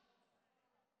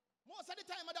 Most of the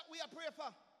time that we are praying for,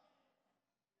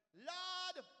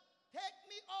 Lord, take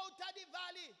me out of the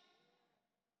valley.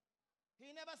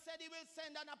 He never said he will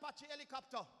send an Apache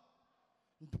helicopter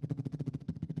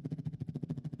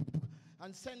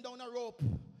and send down a rope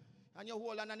and you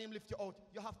hold on and him lift you out.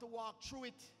 You have to walk through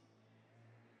it.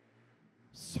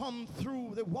 Some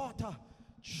through the water,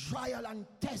 trial and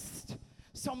test.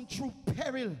 Some through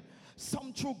peril.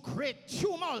 Some through great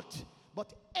tumult.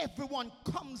 but everyone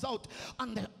comes out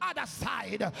on the other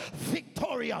side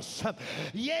victorious.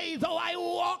 Yea, though I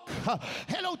walk,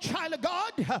 hello child of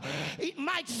God, it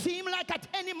might seem like at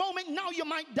any moment now you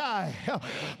might die,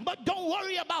 but don't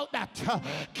worry about that.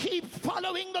 Keep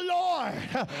following the Lord,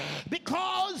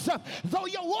 because though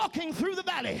you're walking through the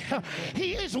valley,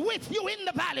 he is with you in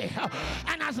the valley,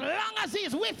 and as long as he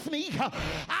is with me,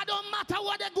 I don't matter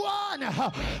what they go on,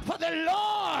 for the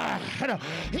Lord,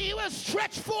 he will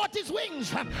stretch forth his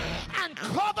wings and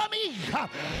cover me.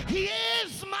 He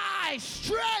is my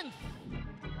strength.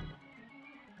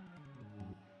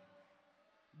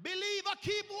 Believer,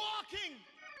 keep walking.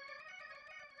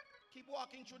 Keep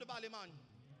walking through the valley, man.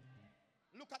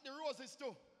 Look at the roses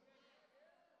too.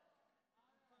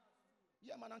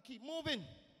 Yeah, man, and keep moving.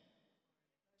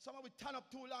 Some of we turn up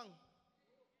too long.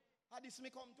 How this may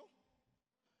come to?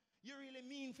 You really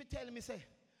mean for telling me, say,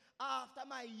 after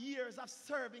my years of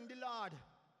serving the Lord,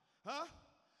 huh?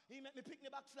 He make me pick me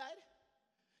backslide?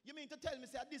 You mean to tell me,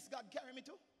 say, this God carry me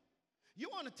to? You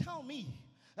want to tell me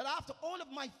that after all of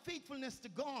my faithfulness to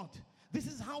God, this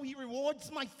is how he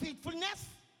rewards my faithfulness?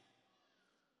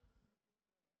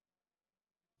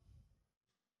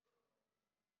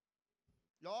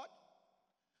 Lord,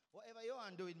 whatever you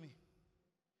want to do with me,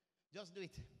 just do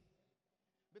it.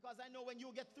 Because I know when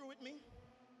you get through with me,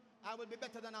 I will be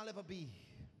better than I'll ever be.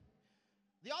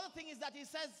 The other thing is that he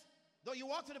says, though you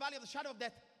walk through the valley of the shadow of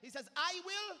death, he says, I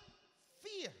will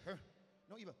fear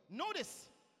no evil. Notice,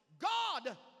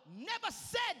 God never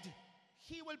said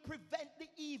he will prevent the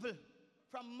evil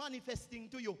from manifesting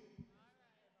to you.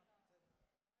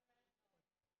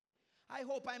 I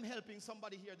hope I'm helping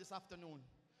somebody here this afternoon.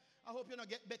 I hope you don't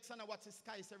get vexed and watch the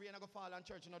sky serene and go fall and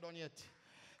church not done yet.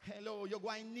 Hello, you're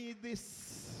going to need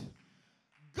this.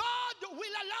 God will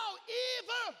allow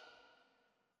evil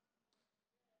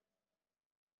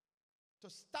to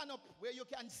stand up where you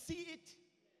can see it.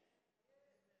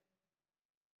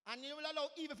 And he will allow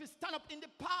evil to stand up in the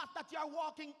path that you are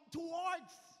walking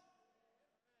towards.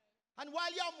 And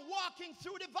while you're walking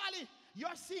through the valley,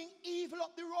 you're seeing evil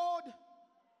up the road.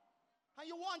 And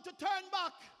you want to turn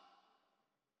back.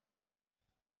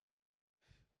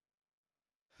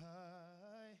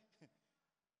 I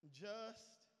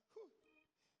just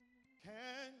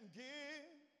can't give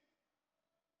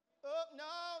up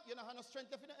now. You don't have no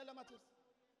strength left in the Ella Matthews.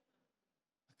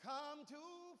 I come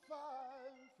too far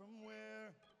from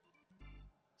where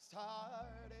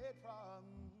started from.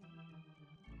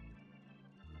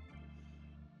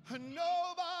 And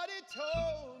nobody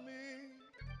told me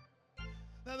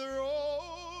that the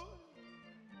road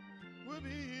would be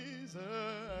easy,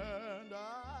 and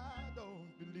I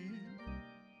don't believe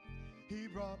he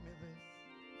brought me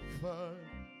this far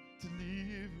to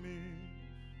leave me.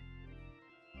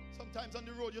 Sometimes on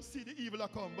the road you see the evil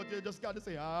come, but you just got to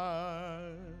say,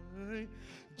 I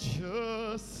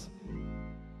just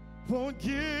won't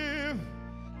give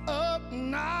up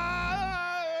now.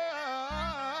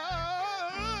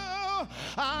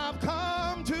 I've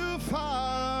come too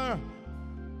far.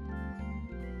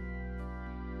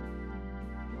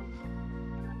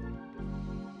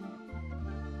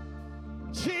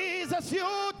 Jesus,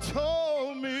 you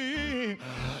told me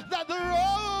that the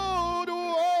road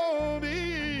won't be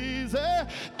easy, and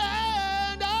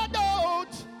I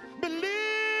don't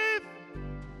believe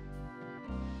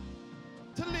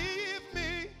to leave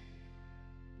me.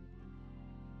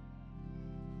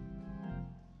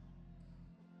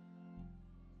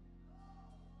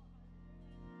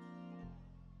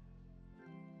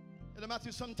 And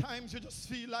Matthew, sometimes you just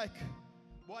feel like,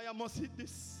 boy, I must hit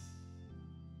this.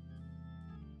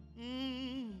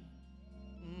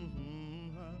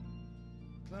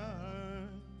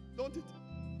 Don't it?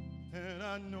 And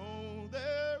I know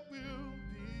there will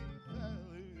be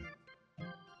value.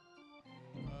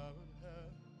 I would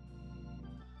have.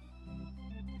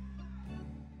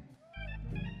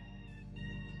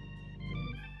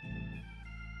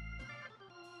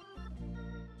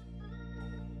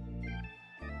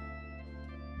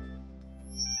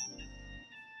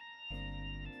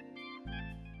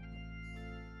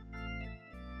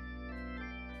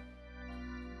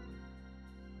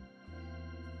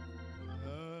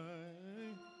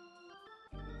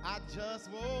 I just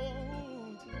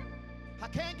won't. I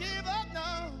can't give up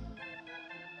now.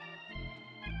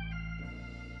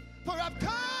 For I've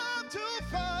come too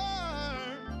far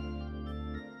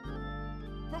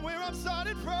from where I've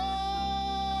started from.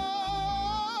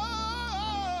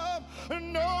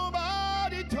 And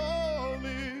nobody told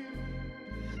me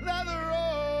that the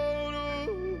road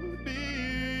would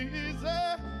be easy.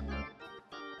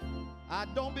 I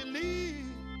don't believe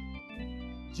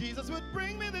Jesus would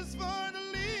bring me this far to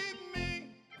leave me.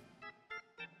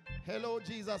 Hello,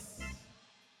 Jesus.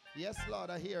 Yes, Lord,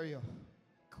 I hear you.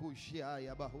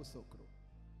 Kushia Bahusokro.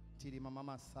 Tiri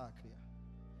Mama Sakria.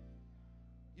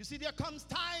 You see, there comes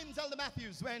times, Elder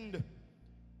Matthews, when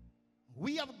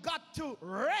we have got to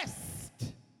rest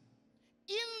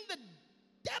in the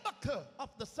debacle of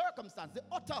the circumstance, the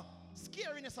utter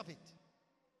scariness of it.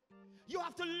 You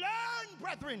have to learn,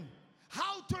 brethren,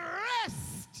 how to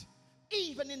rest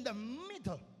even in the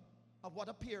middle of what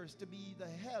appears to be the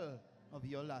hell of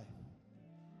your life.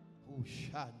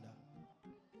 Ushanda.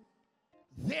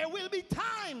 There will be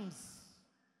times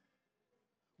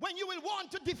when you will want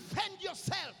to defend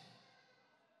yourself.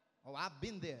 Oh, I've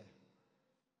been there.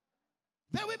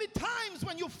 There will be times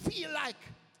when you feel like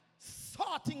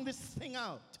sorting this thing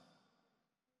out.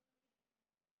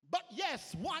 But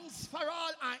yes, once for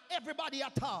all and everybody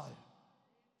at all.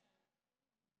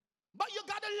 But you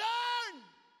got to learn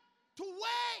to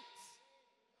wait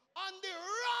on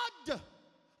the rod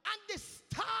and the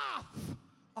staff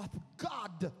of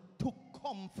God to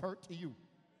comfort you.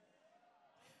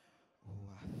 Oh,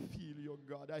 I feel you,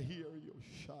 God. I hear you.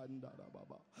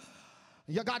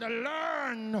 You got to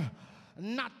learn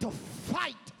not to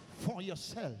fight for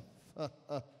yourself.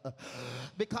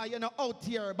 Because you're not out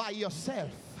here by yourself.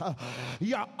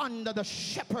 You're under the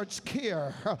shepherd's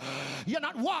care. You're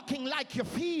not walking like you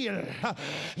feel.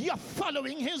 You're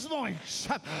following his voice.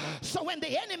 So when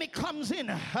the enemy comes in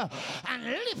and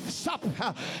lifts up,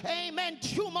 amen,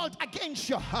 tumult against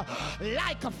you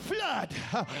like a flood,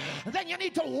 then you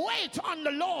need to wait on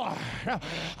the Lord.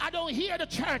 I don't hear the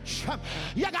church.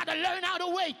 You got to learn how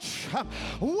to wait.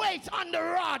 Wait on the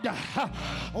rod.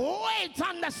 Wait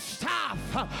on the staff.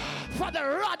 For the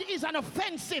rod is an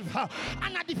offensive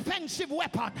and a defensive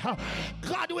weapon.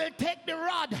 God will take the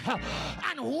rod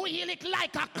and wheel it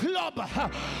like a club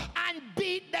and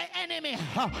beat the enemy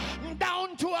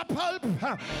down to a pulp.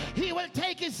 He will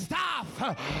take his staff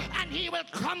and he will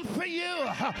come for you.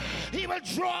 He will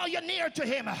draw you near to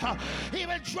him. He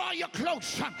will draw you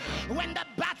close when the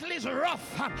battle is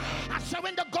rough. So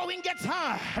when the going gets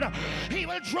hard, he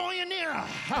will draw you nearer.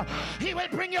 He will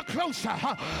bring you closer.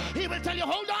 He will tell you,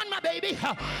 hold on, my baby.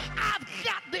 I've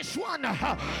got this one.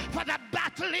 For the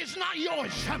battle is not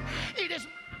yours. It is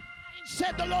mine,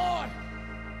 said the Lord.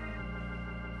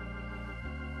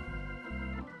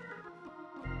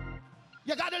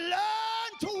 You got to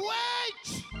learn to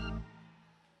wait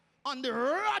on the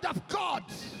rod of God.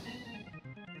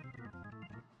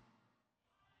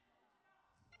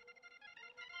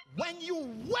 When you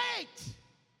wait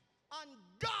on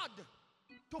God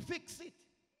to fix it.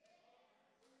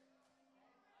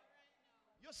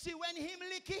 You see when him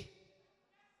licky?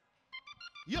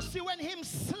 You see when him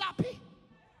slappy?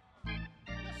 You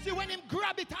see when him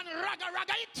grab it and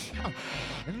raga it?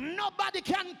 Nobody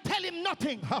can tell him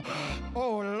nothing.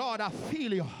 Oh Lord, I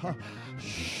feel you.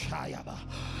 Shayaba.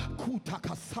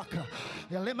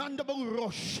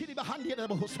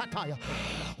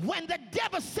 When the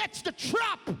devil sets the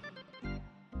trap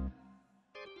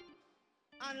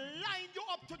and line you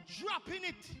up to drop in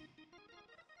it,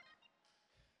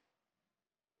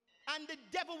 and the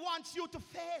devil wants you to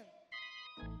fail,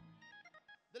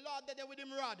 the Lord did it with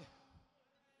him rod.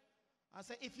 I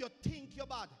say, if you think you're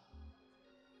bad,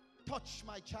 touch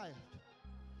my child.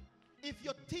 If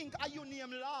you think are you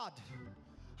name Lord,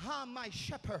 I'm my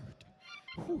shepherd.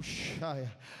 Whoosh.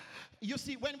 You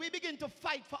see, when we begin to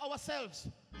fight for ourselves,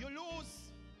 you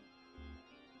lose.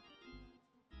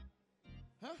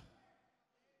 Huh?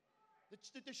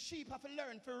 The sheep have to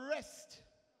learn to rest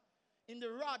in the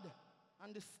rod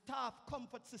and the staff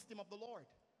comfort system of the Lord.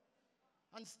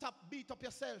 And stop beat up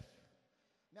yourself.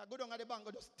 Now go down at the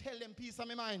bank, just tell them peace of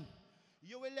my mind.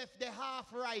 You will left the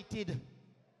half-righted.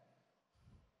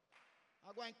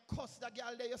 I go and cuss that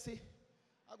girl there, you see.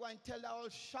 I go and tell that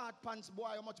old short pants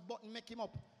boy how much button make him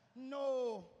up.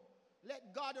 No.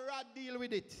 Let God rod deal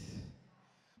with it.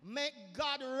 Make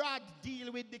God rod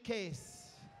deal with the case.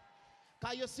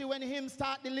 Because you see when him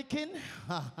start the licking,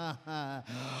 all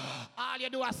you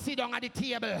do is sit down at the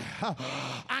table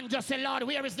and just say, Lord,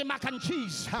 where is the mac and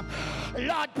cheese?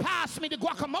 Lord, pass me the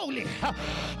guacamole.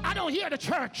 I don't hear the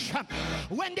church.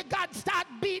 When the God start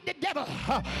beat the devil,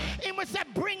 he must say,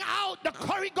 bring out the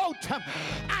curry goat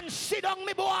and sit down,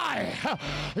 me boy.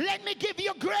 Let me give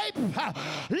you grape.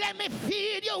 Let me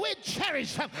feed you with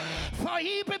cherries. For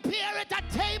he prepareth a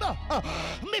table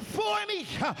before me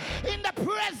in the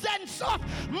presence of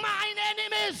mine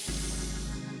enemies.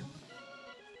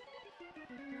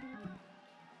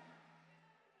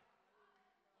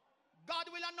 God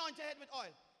will anoint your head with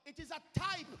oil. It is a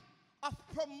type of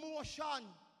promotion.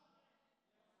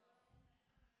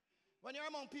 When you're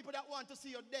among people that want to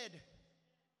see you dead,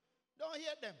 don't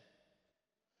hate them.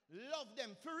 Love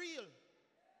them for real.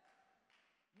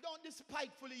 Don't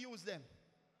despitefully use them.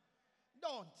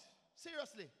 Don't.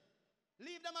 Seriously.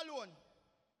 Leave them alone.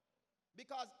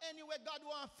 Because anyway God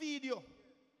want to feed you,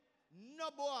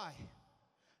 no boy,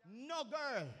 no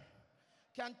girl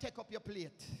can take up your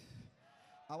plate.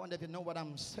 I wonder if you know what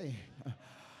I'm saying.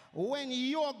 When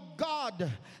your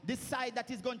God decide that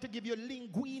he's going to give you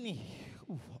linguine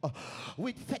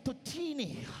with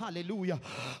fettuccine, hallelujah,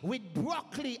 with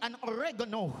broccoli and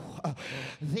oregano,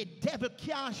 the devil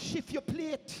can't shift your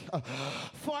plate.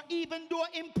 For even though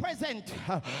him present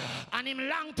and him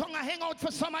long tongue hang out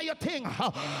for some of your thing,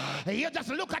 you just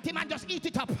look at him and just eat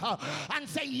it up and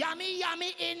say, yummy,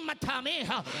 yummy in my tummy.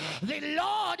 The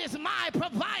Lord is my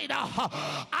provider.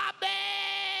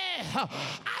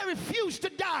 I refuse to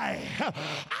die.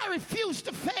 I refuse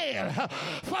to fail.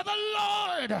 For the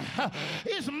Lord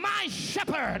is my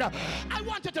shepherd. I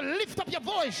want you to lift up your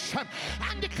voice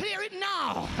and declare it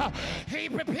now. He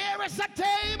prepares a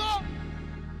table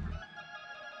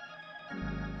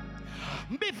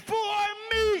before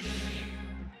me.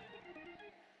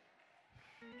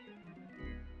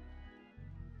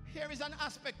 Here is an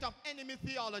aspect of enemy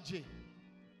theology.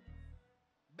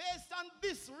 Based on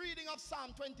this reading of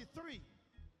Psalm 23,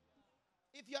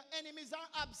 if your enemies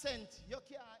are absent, you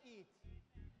can't eat.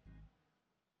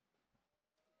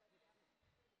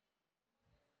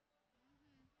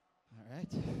 All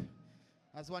right.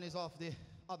 As one is off the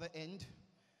other end,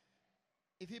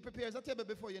 if he prepares a table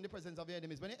before you in the presence of your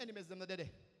enemies, when your enemies them the day,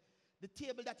 the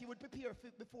table that he would prepare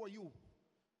before you,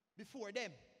 before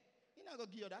them, he's not going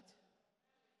to give you that.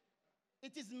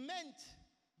 It is meant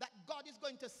that God is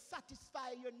going to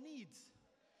satisfy your needs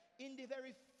in the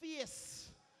very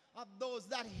face of those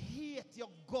that hate your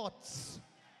guts.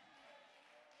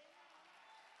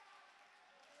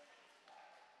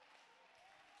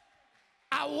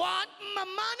 I want my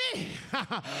money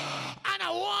and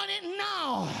I want it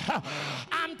now.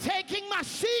 I'm taking my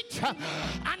seat and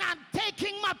I'm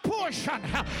taking my portion.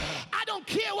 I don't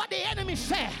care what the enemy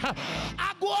say.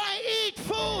 I go and eat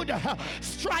food.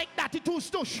 Strike that it too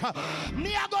stush.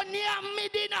 Me I go near me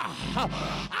dinner.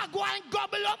 I go and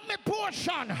gobble up my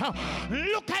portion.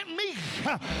 Look at me.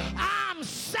 I'm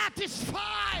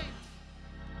satisfied.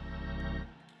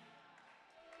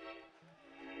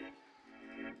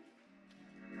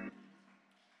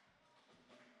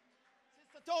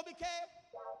 Toby K,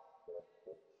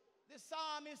 the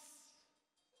psalmist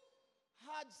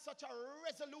had such a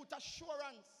resolute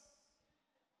assurance,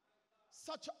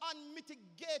 such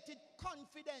unmitigated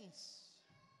confidence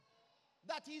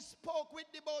that he spoke with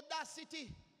the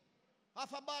audacity of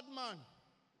a bad man.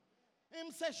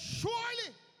 Him says,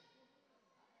 surely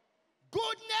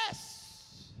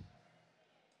goodness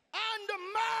and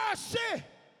mercy,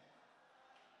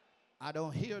 I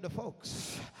don't hear the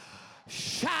folks,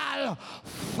 shall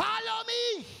follow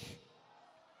me.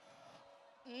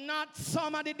 Not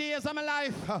some of the days of my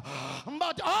life,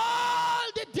 but all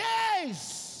the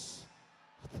days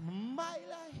of my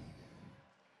life.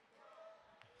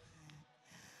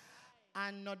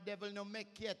 And no devil no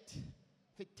make yet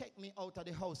to take me out of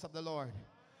the house of the Lord.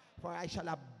 For I shall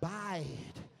abide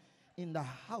in the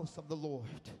house of the Lord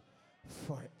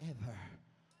forever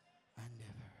and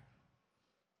ever.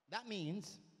 That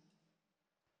means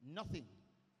nothing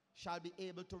shall be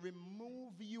able to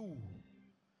remove you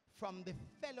from the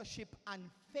fellowship and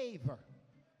favor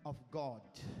of God.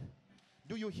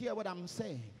 Do you hear what I'm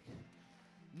saying?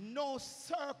 No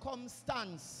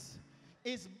circumstance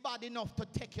is bad enough to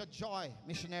take your joy,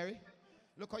 missionary.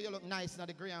 Look how you look nice in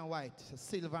the gray and white,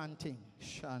 silver and thing.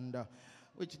 Shanda.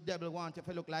 Which devil want if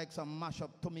you look like some mashed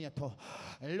up tomato?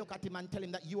 Look at him and tell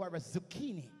him that you are a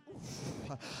zucchini.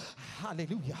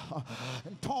 Hallelujah.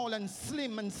 Tall and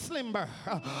slim and slimmer,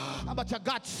 but you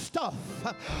got stuff.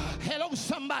 Hello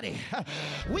somebody.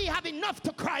 We have enough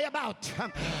to cry about.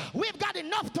 We've got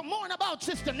enough to mourn about,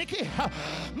 Sister Nikki.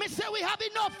 Me say we have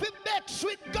enough to beg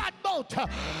sweet God boat,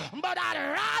 but I'd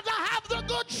rather have the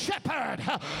good shepherd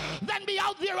than be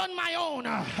out there on my own.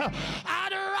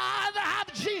 I'd rather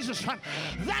have Jesus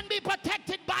than be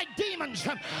protected by demons.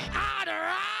 I'd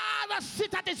rather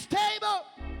sit at his table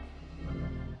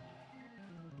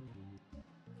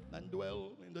and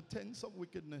dwell in the tents of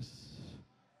wickedness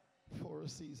for a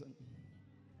season.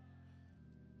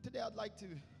 Today I'd like to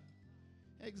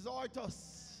exhort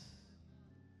us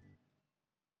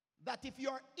that if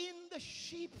you're in the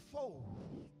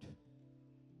sheepfold,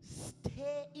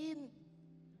 stay in.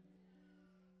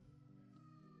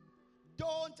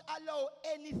 Don't allow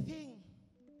anything,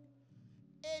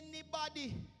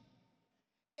 anybody,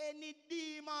 any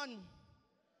demon,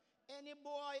 any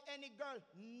boy, any girl,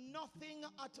 nothing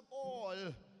at all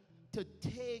to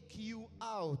take you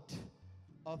out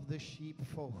of the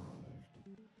sheepfold.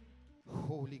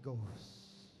 Holy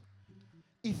Ghost.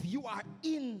 If you are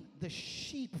in the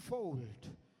sheepfold,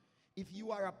 if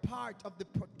you are a part of the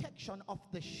protection of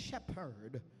the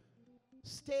shepherd,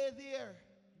 stay there.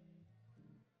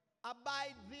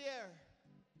 Abide there.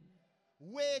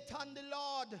 Wait on the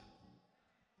Lord.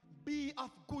 Be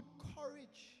of good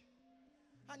courage,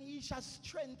 and he shall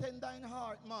strengthen thine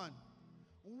heart, man.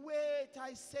 Wait,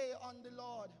 I say, on the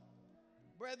Lord.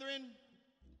 Brethren,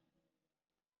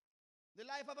 the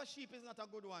life of a sheep is not a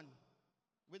good one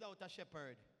without a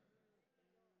shepherd.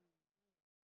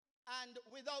 And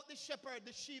without the shepherd,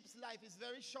 the sheep's life is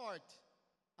very short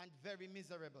and very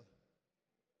miserable.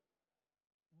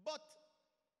 But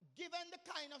given the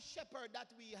kind of shepherd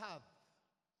that we have,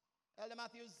 Elder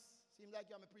Matthews, seems like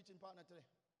you're my preaching partner today.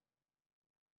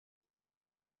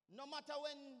 No matter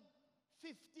when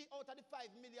 50 out of the 5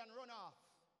 million run off,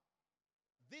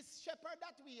 this shepherd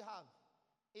that we have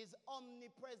is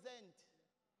omnipresent.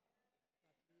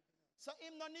 So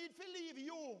him no need to leave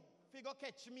you if he go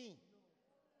catch me.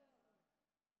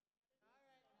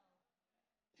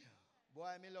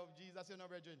 Boy, me love Jesus, you know,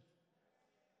 brethren.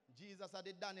 Jesus are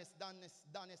the done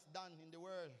in the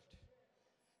world.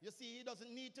 You see, he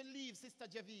doesn't need to leave Sister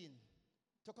Javine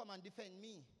to come and defend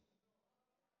me.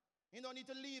 He don't need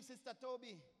to leave Sister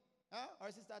Toby,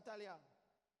 or Sister Talia.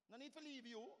 No need to leave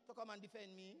you to come and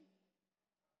defend me,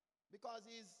 because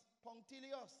he's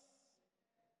punctilious,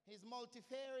 he's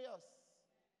multifarious,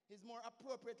 he's more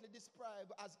appropriately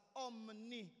described as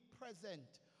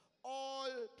omnipresent. All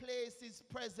places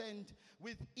present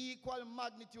with equal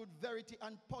magnitude, verity,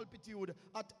 and pulpitude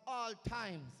at all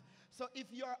times. So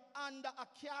if you're under a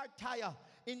car tire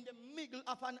in the middle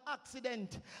of an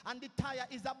accident and the tire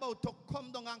is about to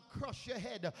come down and crush your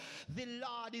head, the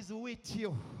Lord is with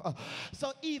you.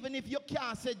 So even if you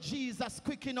can't say Jesus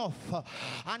quick enough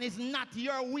and it's not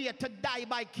your way to die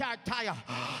by car tire,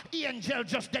 angel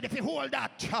just did if you hold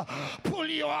that, pull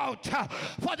you out.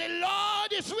 For the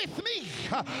Lord is with me.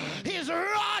 His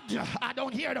rod, I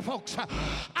don't hear the folks.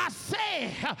 I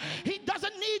say, he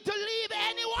doesn't need to leave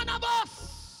any one of us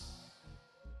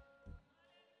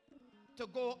to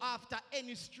go after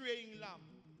any straying lamb.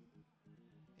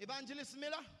 Evangelist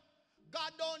Miller,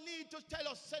 God don't need to tell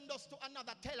us, send us to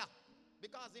another teller,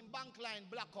 because in bank line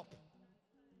black up.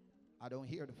 I don't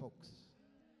hear the folks.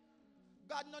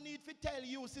 God no need to tell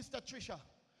you, Sister Trisha,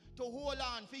 to hold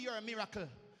on for your miracle,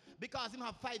 because him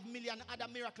have 5 million other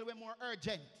miracles were more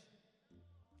urgent.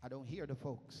 I don't hear the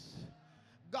folks.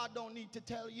 God don't need to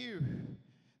tell you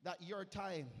that your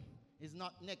time is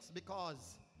not next,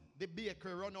 because the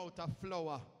bakery run out of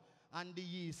flour and the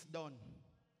yeast done.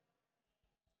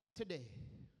 Today,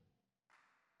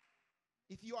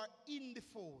 if you are in the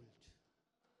fold,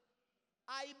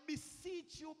 I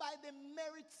beseech you by the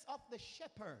merits of the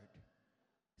shepherd,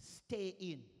 stay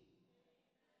in.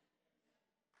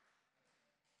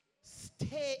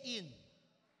 Stay in.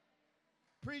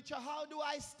 Preacher, how do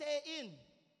I stay in?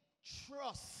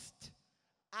 Trust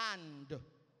and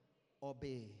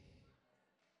obey.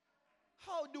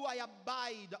 How do I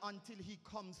abide until he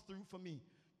comes through for me?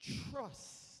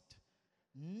 Trust,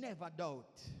 never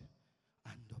doubt,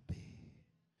 and obey.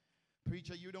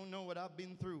 Preacher, you don't know what I've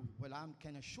been through. Well, I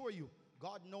can assure you,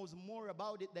 God knows more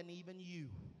about it than even you.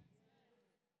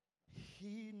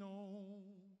 He knows,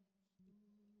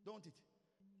 don't it?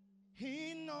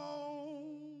 He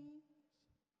knows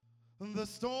the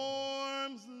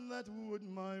storms that would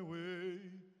my way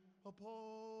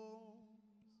oppose.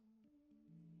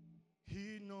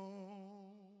 He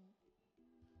knows.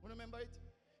 Remember it?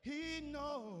 He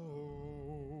knows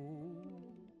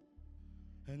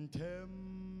and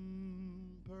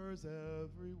tempers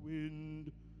every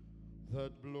wind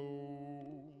that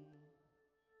blows.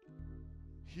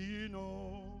 He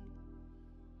knows.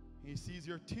 He sees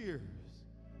your tears.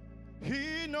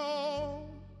 He knows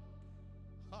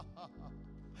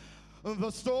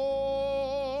the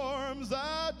storms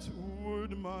that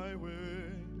would my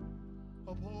way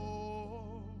oppose.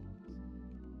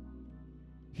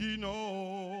 He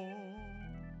knows.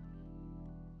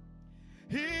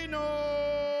 He knows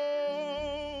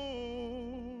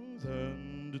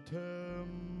and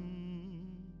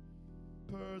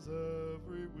tempers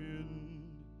every wind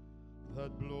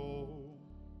that blows.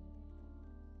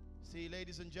 See,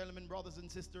 ladies and gentlemen, brothers and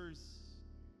sisters,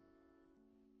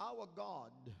 our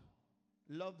God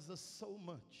loves us so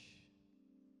much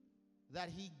that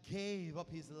he gave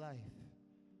up his life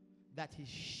that his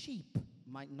sheep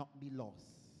might not be lost.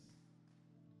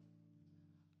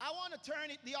 I want to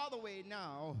turn it the other way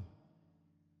now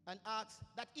and asks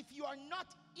that if you are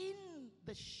not in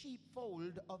the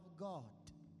sheepfold of God,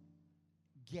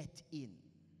 get in.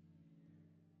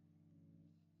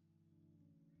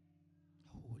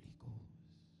 Holy Ghost.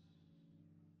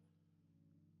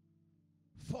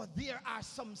 For there are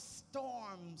some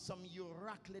storms, some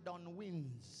Euroclydon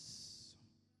winds.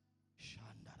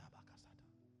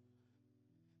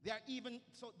 There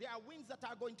are winds that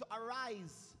are going to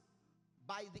arise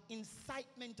by the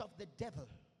incitement of the devil.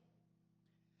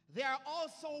 There are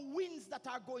also winds that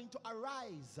are going to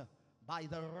arise by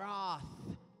the wrath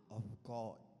of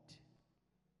God.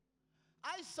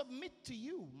 I submit to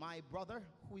you, my brother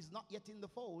who is not yet in the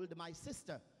fold, my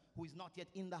sister who is not yet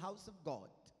in the house of God,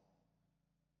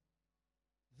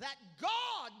 that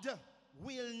God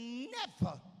will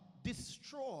never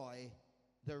destroy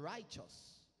the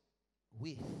righteous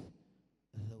with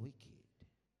the wicked.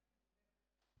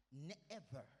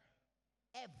 Never,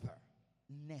 ever,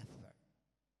 never.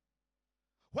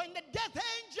 When the death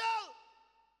angel,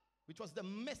 which was the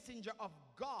messenger of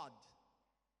God,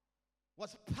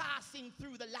 was passing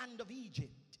through the land of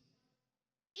Egypt,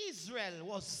 Israel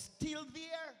was still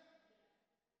there.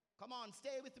 Come on,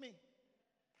 stay with me.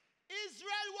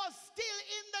 Israel was still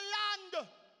in the land.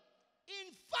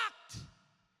 In fact,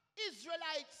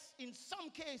 Israelites in some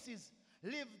cases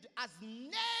lived as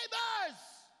neighbors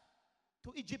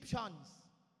to Egyptians.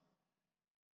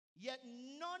 Yet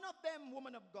none of them,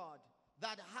 woman of God,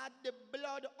 that had the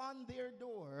blood on their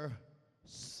door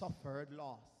suffered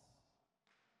loss.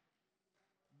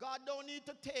 God don't need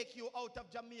to take you out of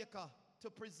Jamaica to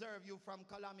preserve you from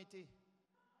calamity.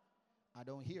 I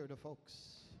don't hear the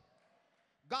folks.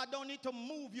 God don't need to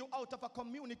move you out of a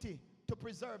community to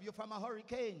preserve you from a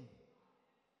hurricane.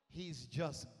 He's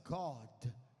just God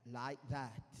like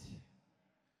that.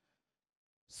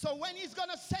 So when he's going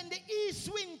to send the east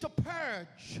wind to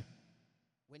purge,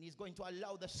 when he's going to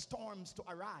allow the storms to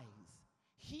arise,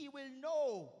 he will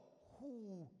know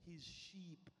who his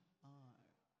sheep are.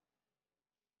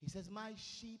 He says, my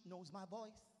sheep knows my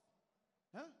voice.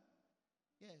 Huh?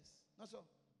 Yes, not so.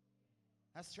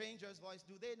 A stranger's voice,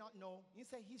 do they not know? He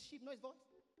said his sheep know his voice.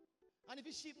 And if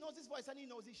his sheep knows his voice and he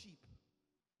knows his sheep,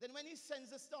 then when he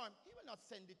sends a storm, he will not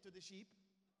send it to the sheep,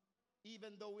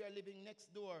 even though we are living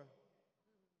next door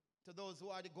to those who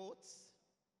are the goats.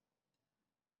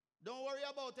 Don't worry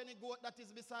about any goat that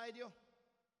is beside you.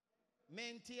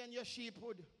 Maintain your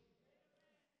sheephood.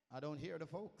 I don't hear the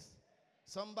folks.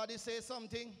 Somebody say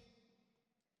something.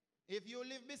 If you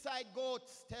live beside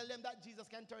goats, tell them that Jesus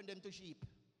can turn them to sheep.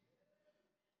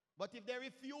 But if they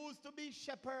refuse to be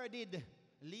shepherded,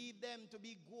 leave them to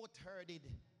be goat herded.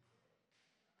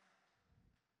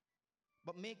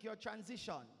 But make your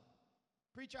transition.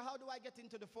 Preacher, how do I get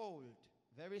into the fold?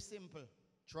 Very simple.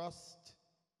 Trust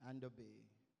and obey.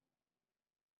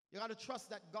 You got to trust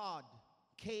that God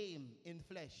came in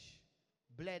flesh,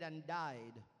 bled and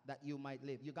died that you might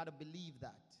live. You got to believe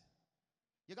that.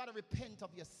 You got to repent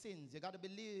of your sins. You got to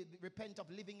repent of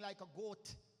living like a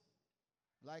goat,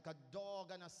 like a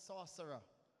dog and a sorcerer.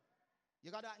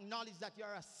 You got to acknowledge that you're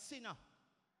a sinner.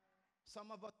 Some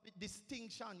of us with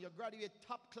distinction. You graduate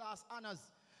top class honors.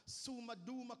 Summa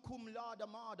duma cum laude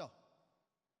mada.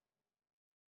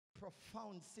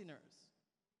 Profound sinners.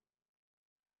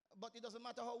 But it doesn't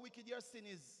matter how wicked your sin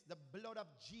is. The blood of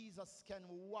Jesus can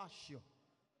wash you.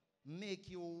 Make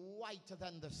you whiter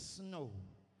than the snow.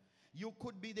 You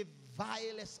could be the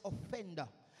vilest offender.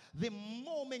 The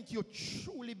moment you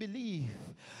truly believe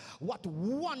what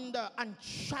wonder and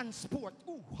transport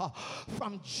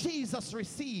from Jesus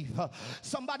receive.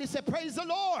 Somebody say praise the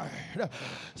Lord.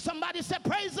 Somebody say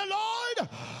praise the Lord.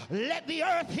 Let the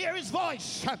earth hear his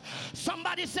voice.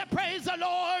 Somebody say praise the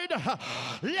Lord.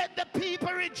 Let the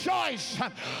people rejoice.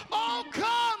 Oh,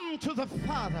 come to the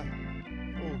Father.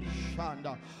 Oh,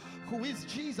 Shanda, who is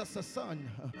Jesus the Son,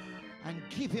 and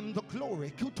give him the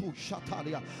glory.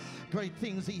 Great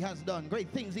things he has done. Great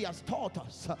things he has taught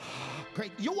us.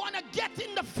 Great. You want to get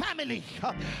in the family.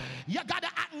 You got to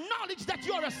acknowledge that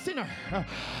you're a sinner.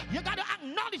 You got to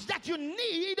acknowledge that you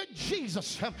need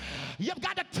Jesus. You've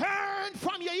got to turn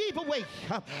from your evil way.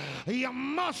 You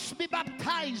must be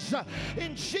baptized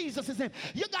in Jesus' name.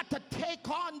 You got to take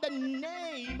on the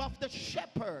name of the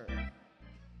shepherd.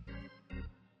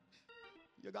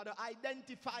 You got to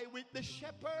identify with the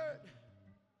shepherd.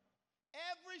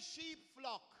 Every sheep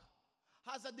flock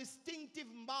has a distinctive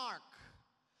mark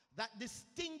that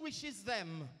distinguishes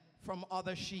them from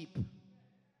other sheep.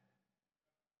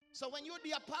 So when you would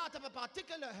be a part of a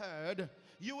particular herd,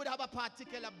 you would have a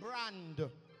particular brand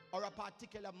or a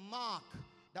particular mark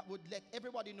that would let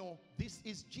everybody know this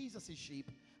is Jesus' sheep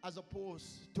as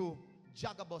opposed to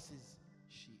Jagabus's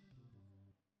sheep.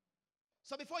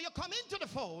 So before you come into the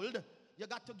fold, you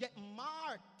got to get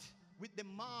marked with the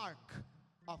mark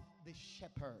of the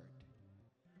shepherd.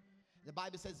 The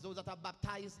Bible says those that are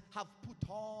baptized have put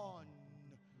on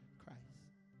Christ.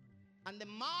 And the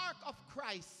mark of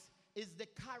Christ is the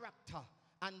character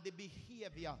and the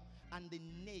behavior and the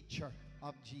nature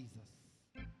of Jesus.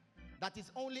 That is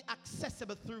only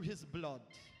accessible through his blood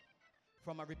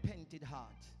from a repented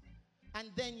heart. And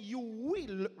then you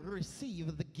will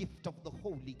receive the gift of the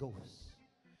Holy Ghost.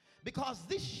 Because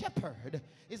this shepherd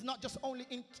is not just only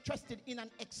interested in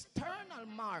an external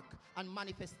mark and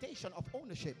manifestation of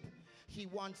ownership. He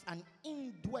wants an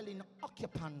indwelling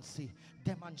occupancy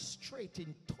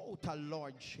demonstrating total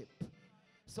lordship.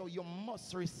 So you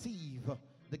must receive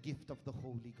the gift of the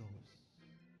Holy Ghost.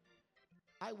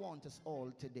 I want us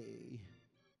all today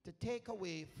to take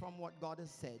away from what God has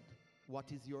said,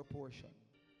 what is your portion.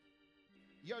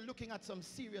 You're looking at some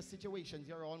serious situations.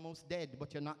 You're almost dead,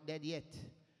 but you're not dead yet.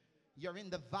 You're in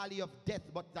the valley of death,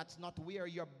 but that's not where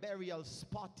your burial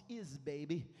spot is,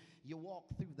 baby. You walk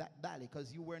through that valley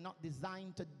because you were not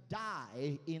designed to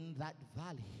die in that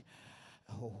valley.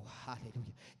 Oh,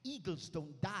 hallelujah. Eagles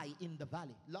don't die in the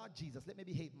valley. Lord Jesus, let me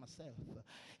behave myself.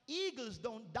 Eagles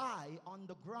don't die on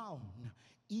the ground.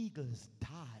 Eagles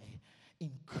die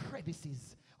in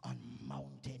crevices on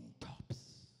mountain tops.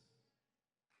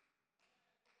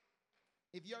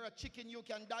 If you're a chicken, you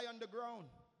can die on the ground.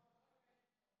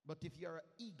 But if you're an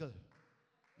eagle,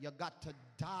 you got to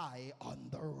die on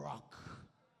the rock.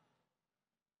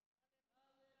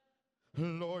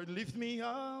 Lord, lift me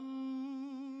up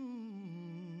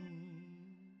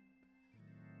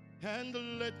and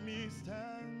let me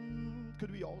stand.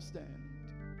 Could we all stand?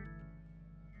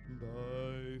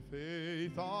 By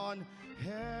faith on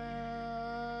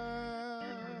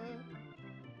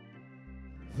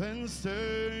heaven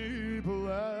stable